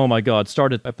saying like, oh my God,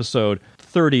 start at episode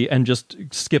 30 and just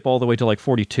skip all the way to like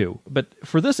 42. But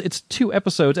for this, it's 2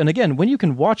 episodes. And again, when you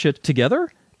can watch it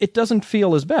together, it doesn't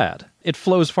feel as bad. It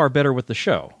flows far better with the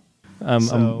show.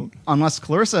 Unless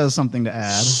Clarissa has something to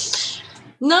add.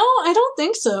 No, I don't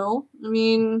think so. I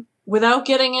mean, without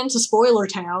getting into Spoiler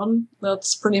Town,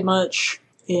 that's pretty much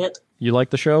it. You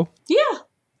like the show? Yeah,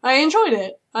 I enjoyed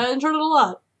it. I enjoyed it a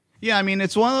lot. Yeah, I mean,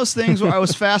 it's one of those things where I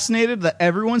was fascinated that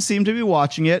everyone seemed to be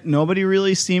watching it. Nobody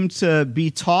really seemed to be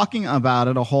talking about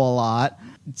it a whole lot.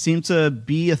 It seemed to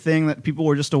be a thing that people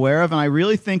were just aware of. And I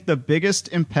really think the biggest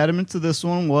impediment to this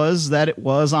one was that it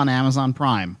was on Amazon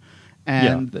Prime.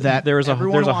 And that there's a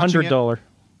 $100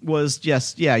 was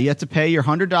just, you had to pay your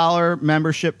 $100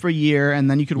 membership for a year, and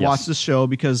then you could watch the show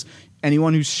because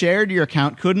anyone who shared your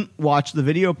account couldn't watch the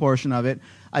video portion of it.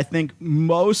 I think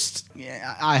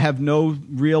I have no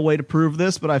real way to prove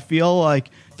this, but I feel like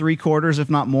 3/4, if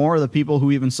not more, of the people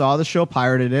who even saw the show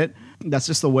pirated it. That's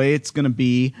just the way it's going to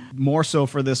be, more so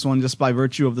for this one, just by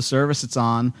virtue of the service it's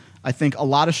on. I think a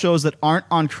lot of shows that aren't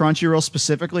on Crunchyroll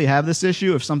specifically have this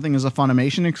issue. If something is a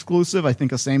Funimation exclusive, I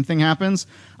think the same thing happens.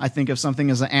 I think if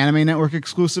something is an Anime Network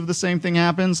exclusive, the same thing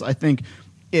happens. I think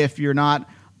if you're not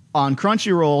on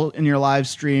Crunchyroll in your live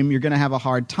stream, you're going to have a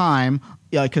hard time.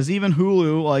 Yeah, because even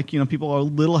Hulu, like, you know, people are a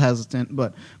little hesitant,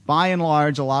 but by and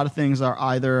large, a lot of things are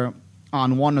either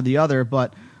on one or the other.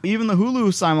 But even the Hulu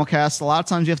simulcast, a lot of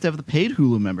times you have to have the paid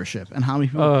Hulu membership, and how many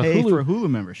people pay for a Hulu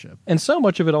membership. And so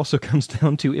much of it also comes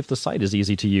down to if the site is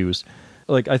easy to use.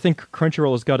 Like, I think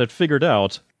Crunchyroll has got it figured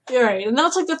out. Yeah, right, and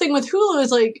that's like the thing with Hulu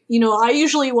is like, you know, I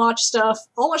usually watch stuff,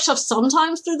 I'll watch stuff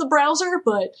sometimes through the browser,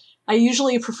 but I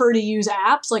usually prefer to use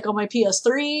apps like on my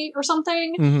PS3 or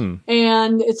something. Mm-hmm.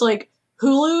 And it's like,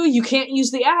 Hulu, you can't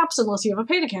use the apps unless you have a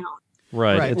paid account.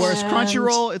 Right. Whereas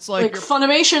Crunchyroll, it's like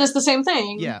Funimation is the same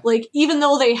thing. Yeah. Like, even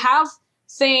though they have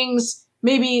things,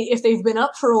 maybe if they've been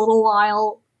up for a little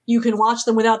while, you can watch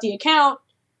them without the account.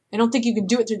 I don't think you can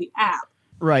do it through the app.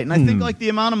 Right, and I think like the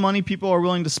amount of money people are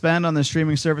willing to spend on their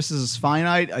streaming services is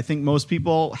finite. I think most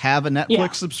people have a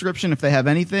Netflix subscription if they have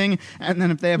anything, and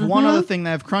then if they have one other thing, they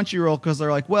have Crunchyroll because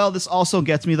they're like, well, this also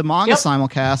gets me the manga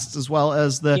simulcasts as well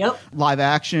as the live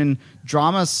action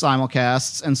drama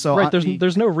simulcasts, and so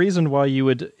there's no reason why you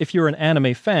would, if you're an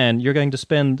anime fan, you're going to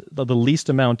spend the least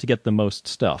amount to get the most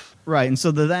stuff. Right, and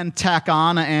so to then tack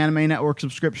on an Anime Network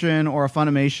subscription or a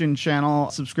Funimation channel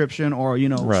subscription, or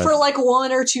for like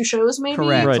 1 or 2 shows, maybe.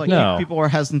 Correct. Right, like people are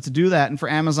hesitant to do that, and for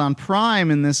Amazon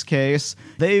Prime in this case,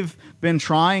 they've been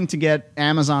trying to get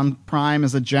Amazon Prime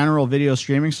as a general video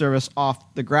streaming service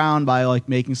off the ground by like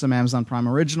making some Amazon Prime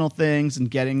original things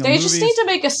and getting the movies. Just need to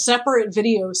make a separate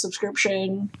video subscription.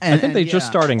 I think they're just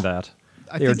starting that.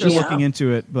 I think they're looking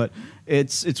into it, but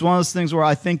it's one of those things where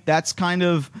I think that's kind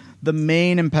of the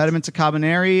main impediment to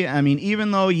Cabaneri. I mean,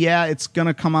 even though, it's going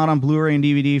to come out on Blu-ray and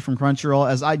DVD from Crunchyroll,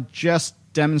 as I just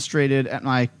demonstrated at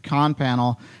my con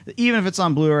panel, even if it's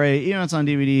on Blu-ray, even if it's on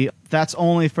DVD, that's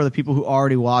only for the people who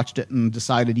already watched it and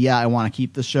decided, I want to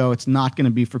keep the show. It's not going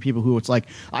to be for people who it's like,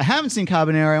 I haven't seen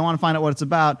Cabaneri, I want to find out what it's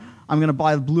about, I'm going to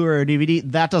buy the Blu-ray or DVD.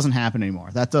 That doesn't happen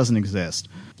anymore. That doesn't exist.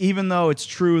 Even though it's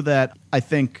true that I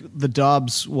think the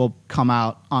dubs will come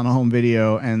out on a home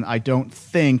video, and I don't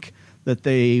think that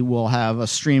they will have a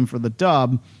stream for the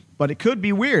dub, but it could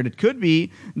be weird. It could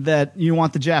be that you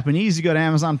want the Japanese, you go to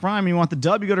Amazon Prime, you want the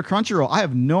dub, you go to Crunchyroll. I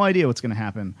have no idea what's going to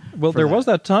happen. Well, there was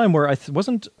that time where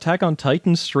wasn't Attack on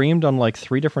Titan streamed on like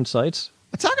 3 different sites?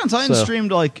 Attack on Titan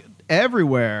streamed like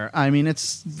everywhere. I mean,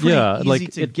 it's pretty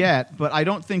easy to get, but I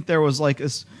don't think there was like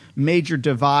this major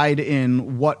divide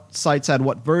in what sites had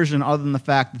what version, other than the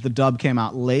fact that the dub came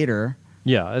out later.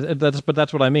 Yeah,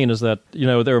 that's what I mean is that,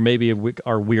 there maybe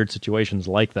are weird situations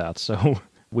like that. So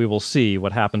we will see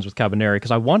what happens with Kabaneri,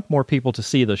 because I want more people to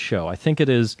see this show. I think it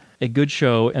is a good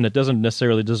show, and it doesn't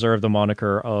necessarily deserve the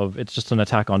moniker of it's just an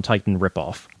Attack on Titan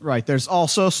ripoff. Right. There's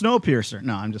also Snowpiercer.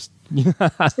 No, I'm just...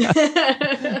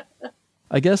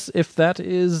 I guess if that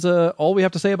is all we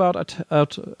have to say about I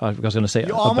was going to say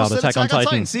about Attack on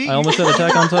Titan. See? I almost said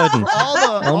Attack on Titan.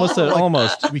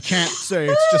 Almost. We can't say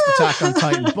it's just Attack on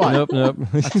Titan, but nope.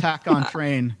 Attack on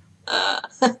Train,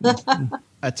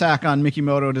 Attack on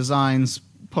Mikimoto Designs,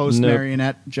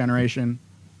 post-marionette generation.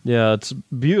 Yeah, it's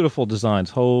beautiful designs.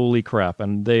 Holy crap,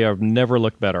 and they have never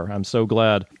looked better. I'm so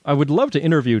glad. I would love to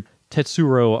interview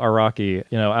Tetsuro Araki,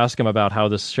 ask him about how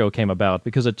this show came about,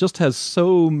 because it just has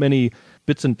so many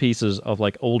bits and pieces of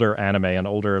like older anime and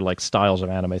older like styles of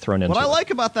anime thrown into it. What I like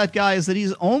about that guy is that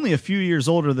he's only a few years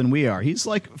older than we are. He's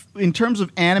like, in terms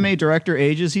of anime director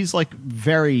ages, he's like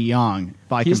very young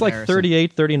by he's comparison. Like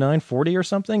 38, 39, 40 or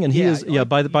something, and he is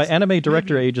by anime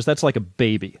director ages, that's like a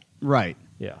baby. Right.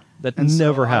 Yeah. That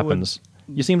never happens.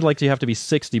 You seemed like you have to be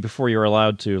 60 before you're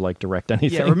allowed to like direct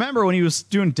anything. Yeah, remember when he was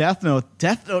doing Death Note?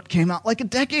 Death Note came out like a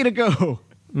decade ago.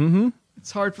 Mm-hmm.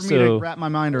 It's hard for me to wrap my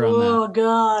mind around that. Oh,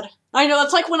 God. I know,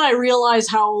 it's like when I realize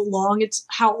how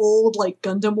old, like,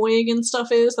 Gundam Wing and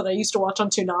stuff is that I used to watch on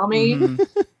Toonami.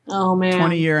 Mm-hmm. Oh, man.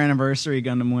 20-year anniversary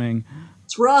Gundam Wing.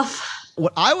 It's rough.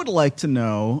 What I would like to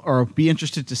know, or be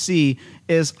interested to see,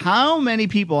 is how many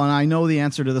people, and I know the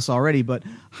answer to this already, but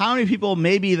how many people,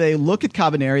 maybe they look at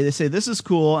Kabaneri, they say, this is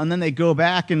cool, and then they go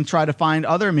back and try to find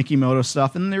other Mikimoto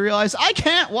stuff, and then they realize, I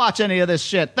can't watch any of this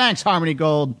shit. Thanks, Harmony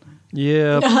Gold.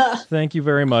 Yeah, thank you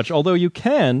very much. Although you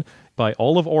can buy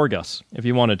all of Orgus if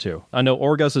you wanted to. I know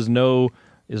Orgus is no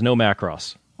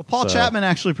Macross. Well, Paul Chapman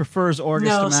actually prefers Orgus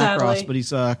to Macross, sadly. but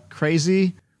he's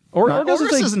crazy.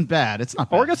 Orgus isn't bad. It's not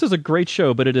bad. Orgus is a great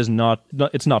show, but it is not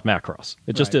Macross.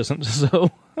 It just isn't. So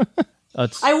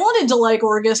I wanted to like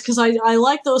Orgus because I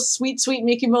like those sweet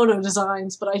Mikimoto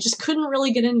designs, but I just couldn't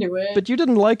really get into it. But you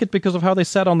didn't like it because of how they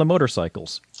sat on the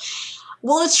motorcycles.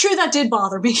 Well, it's true, that did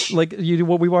bother me. Like,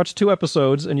 we watched 2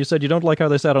 episodes, and you said you don't like how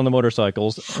they sat on the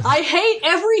motorcycles. I hate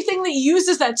everything that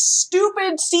uses that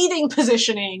stupid seating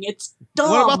positioning. It's dumb.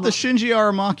 What about the Shinji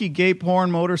Aramaki gape horn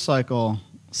motorcycle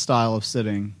style of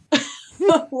sitting?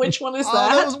 Which one is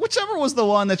that? Whichever was the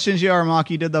one that Shinji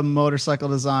Aramaki did the motorcycle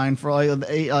design for, oh,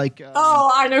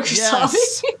 I know what you're talking.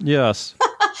 Yes.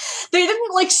 They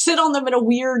didn't like sit on them in a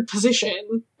weird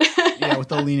position. Yeah, with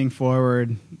the leaning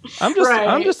forward. I'm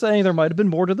just saying there might have been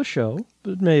more to the show,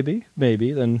 but maybe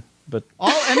then. But all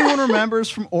anyone remembers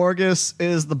from Orgus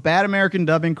is the bad American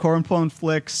dubbing cornpone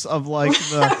flicks of like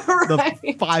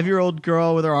the 5-year-old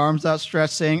girl with her arms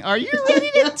outstretched saying, "Are you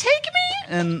ready to take me?"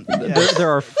 And there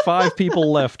are 5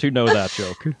 people left who know that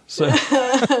joke. So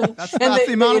that's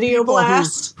the amount of people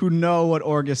who know what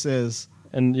Orgus is.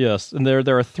 And yes, and there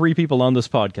are 3 people on this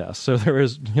podcast, so there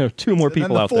is 2 more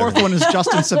people out there. The 4th one is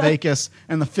Justin Savakis,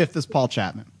 and the 5th is Paul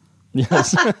Chapman.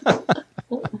 Yes.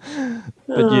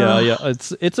 But yeah,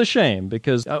 it's a shame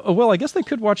because I guess they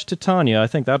could watch Titania. I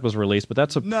think that was released, but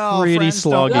that's pretty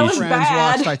sloggy. That was friends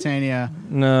bad. Watch Titania.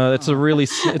 No, it's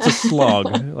a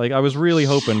slog. Like I was really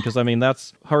hoping because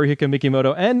that's Haruhiko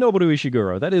Mikimoto and Noboru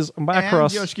Ishiguro. That is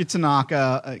Macross. And Yoshiki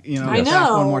Tanaka. I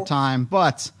know. One more time,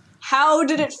 but. How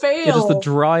did it fail? It is the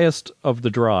driest of the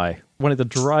dry. One of the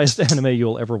driest anime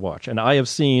you'll ever watch. And I have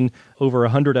seen over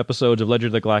 100 episodes of Legend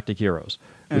of the Galactic Heroes,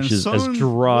 which is as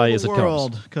dry as it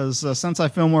comes. Because Sensei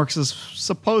Filmworks is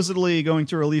supposedly going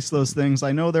to release those things.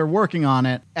 I know they're working on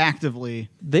it actively.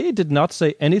 They did not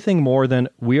say anything more than,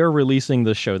 we are releasing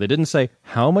the show. They didn't say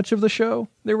how much of the show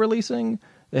they're releasing.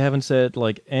 They haven't said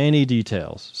any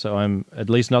details, so I'm at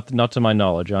least not to my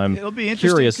knowledge. It'll be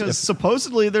interesting because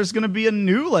supposedly there's going to be a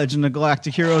new Legend of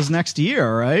Galactic Heroes next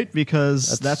year, right?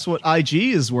 Because that's what IG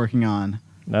is working on.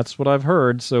 That's what I've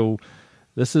heard. So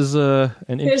this is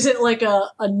Is it like a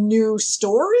new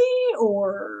story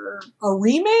or a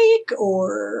remake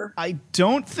or? I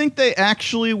don't think they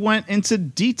actually went into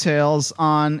details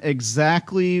on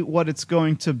exactly what it's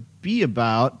going to be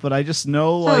about, but I just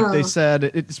know they said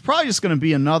it's probably just going to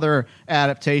be another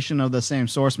adaptation of the same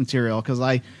source material because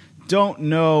I don't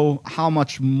know how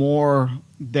much more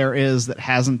there is that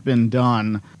hasn't been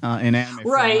done in anime.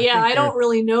 Right, I don't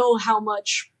really know how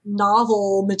much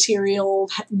novel material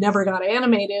never got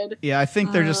animated. Yeah, I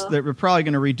think they're probably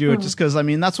going to redo it just because,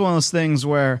 that's one of those things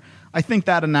where I think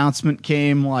that announcement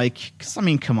came because, I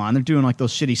mean, come on, they're doing like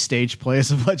those shitty stage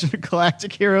plays of Legend of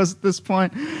Galactic Heroes at this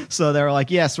point. So they were like,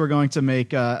 yes, we're going to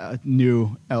make a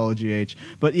new LOGH.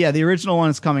 But yeah, the original one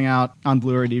is coming out on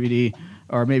Blu-ray DVD,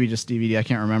 or maybe just DVD, I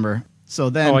can't remember. So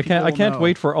then I can't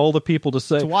wait for all the people to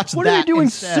say, to watch what are they doing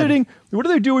instead. sitting? What are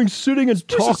they doing sitting and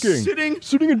talking?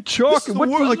 Sitting and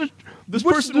talking. This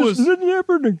person was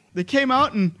happening? They came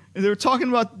out and they were talking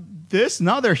about this.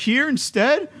 Now they're here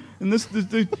instead. And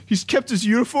he's kept his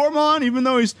uniform on, even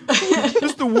though this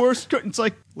is the worst. It's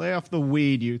like, lay off the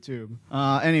weed, YouTube.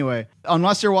 Anyway,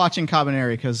 unless you're watching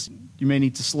Cabaneri, because you may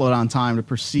need to slow down time to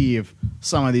perceive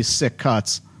some of these sick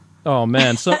cuts. Oh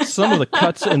man, some of the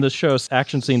cuts in the show,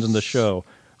 action scenes in the show,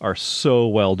 are so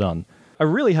well done. I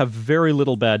really have very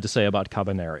little bad to say about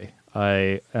Cabaneri.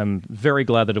 I am very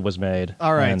glad that it was made.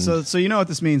 All right, so you know what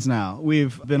this means now.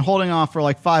 We've been holding off for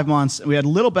like 5 months. We had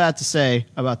little bad to say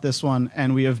about this one,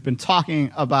 and we have been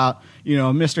talking about,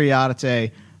 Mr.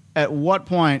 Yadate. At what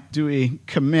point do we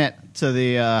commit to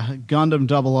the Gundam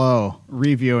 00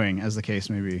 reviewing, as the case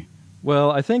may be?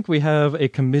 Well, I think we have a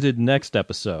committed next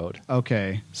episode.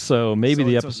 Okay. So maybe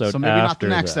the episode so maybe after not the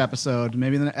next that. episode.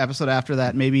 Maybe the episode after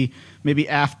that. Maybe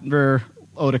after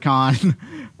Otakon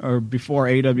or before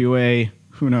AWA.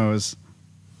 Who knows?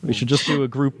 We should just do a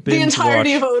group binge The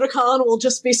entirety watch. of Otakon will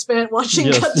just be spent watching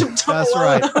Yes. Gundam 00 That's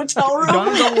right. in a hotel room.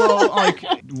 Gundam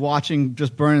 00, watching,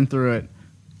 just burning through it.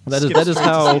 That Skip is straight to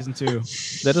how season 2.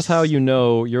 that is how you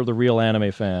know you're the real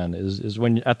anime fan. Is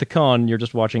when at the con you're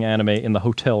just watching anime in the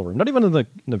hotel room, not even in the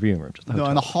viewing room, just the hotel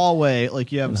No, in the hallway,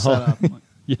 like you have set up.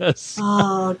 Yes.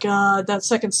 Oh god, that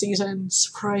second season,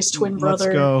 surprise twin brother.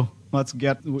 Let's go. Let's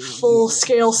get Full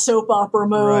scale soap opera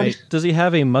mode. Right. Does he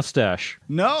have a mustache?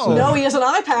 No. No, he has an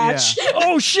eye patch. Yeah.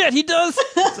 Oh shit, he does.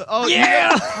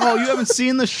 Yeah. You haven't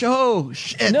seen the show.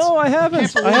 Shit. No, I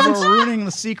haven't. I haven't. We're ruining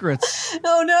the secrets.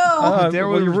 Oh no. There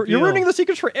well, we you're reveal. ruining the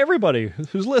secrets for everybody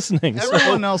who's listening. so-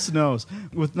 Everyone else knows.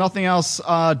 With nothing else,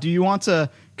 do you want to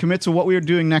commit to what we are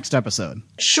doing next episode?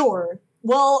 Sure.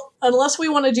 Well, unless we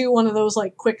want to do one of those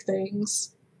like quick things,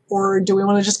 or do we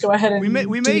want to just go ahead and We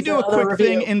may do a quick review?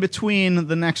 thing in between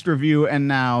the next review and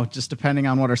now, just depending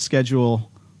on what our schedule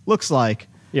looks like.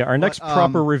 Yeah, our next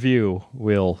proper review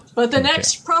will. But the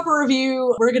next proper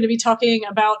review, we're going to be talking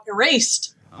about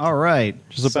Erased. All right.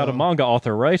 Which is about a manga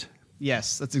author, right?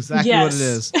 Yes, that's exactly Yes. what it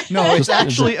is. No, it's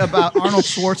actually about Arnold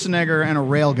Schwarzenegger and a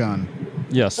railgun.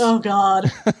 Yes. Oh god.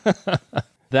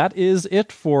 That is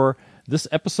it for this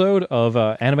episode of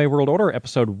Anime World Order,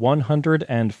 episode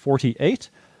 148.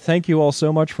 Thank you all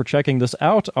so much for checking this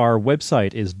out. Our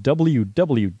website is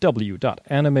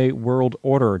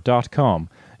www.animeworldorder.com.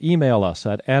 Email us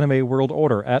at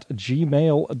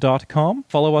animeworldorder@gmail.com.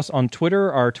 Follow us on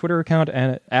Twitter. Our Twitter account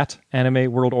at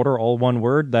Anime World Order, all one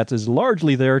word. That is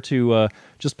largely there to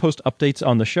just post updates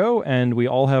on the show, and we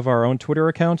all have our own Twitter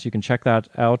accounts. You can check that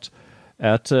out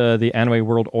at the Anime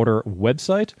World Order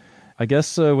website. I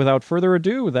guess without further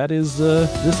ado, that is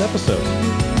this episode.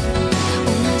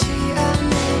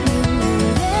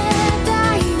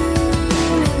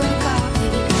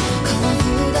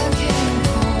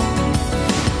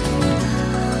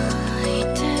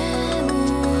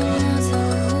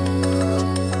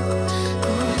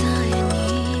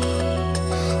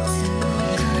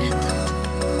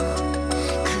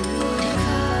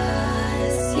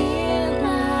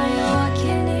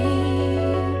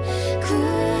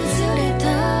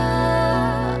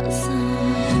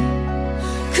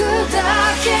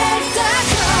 砕け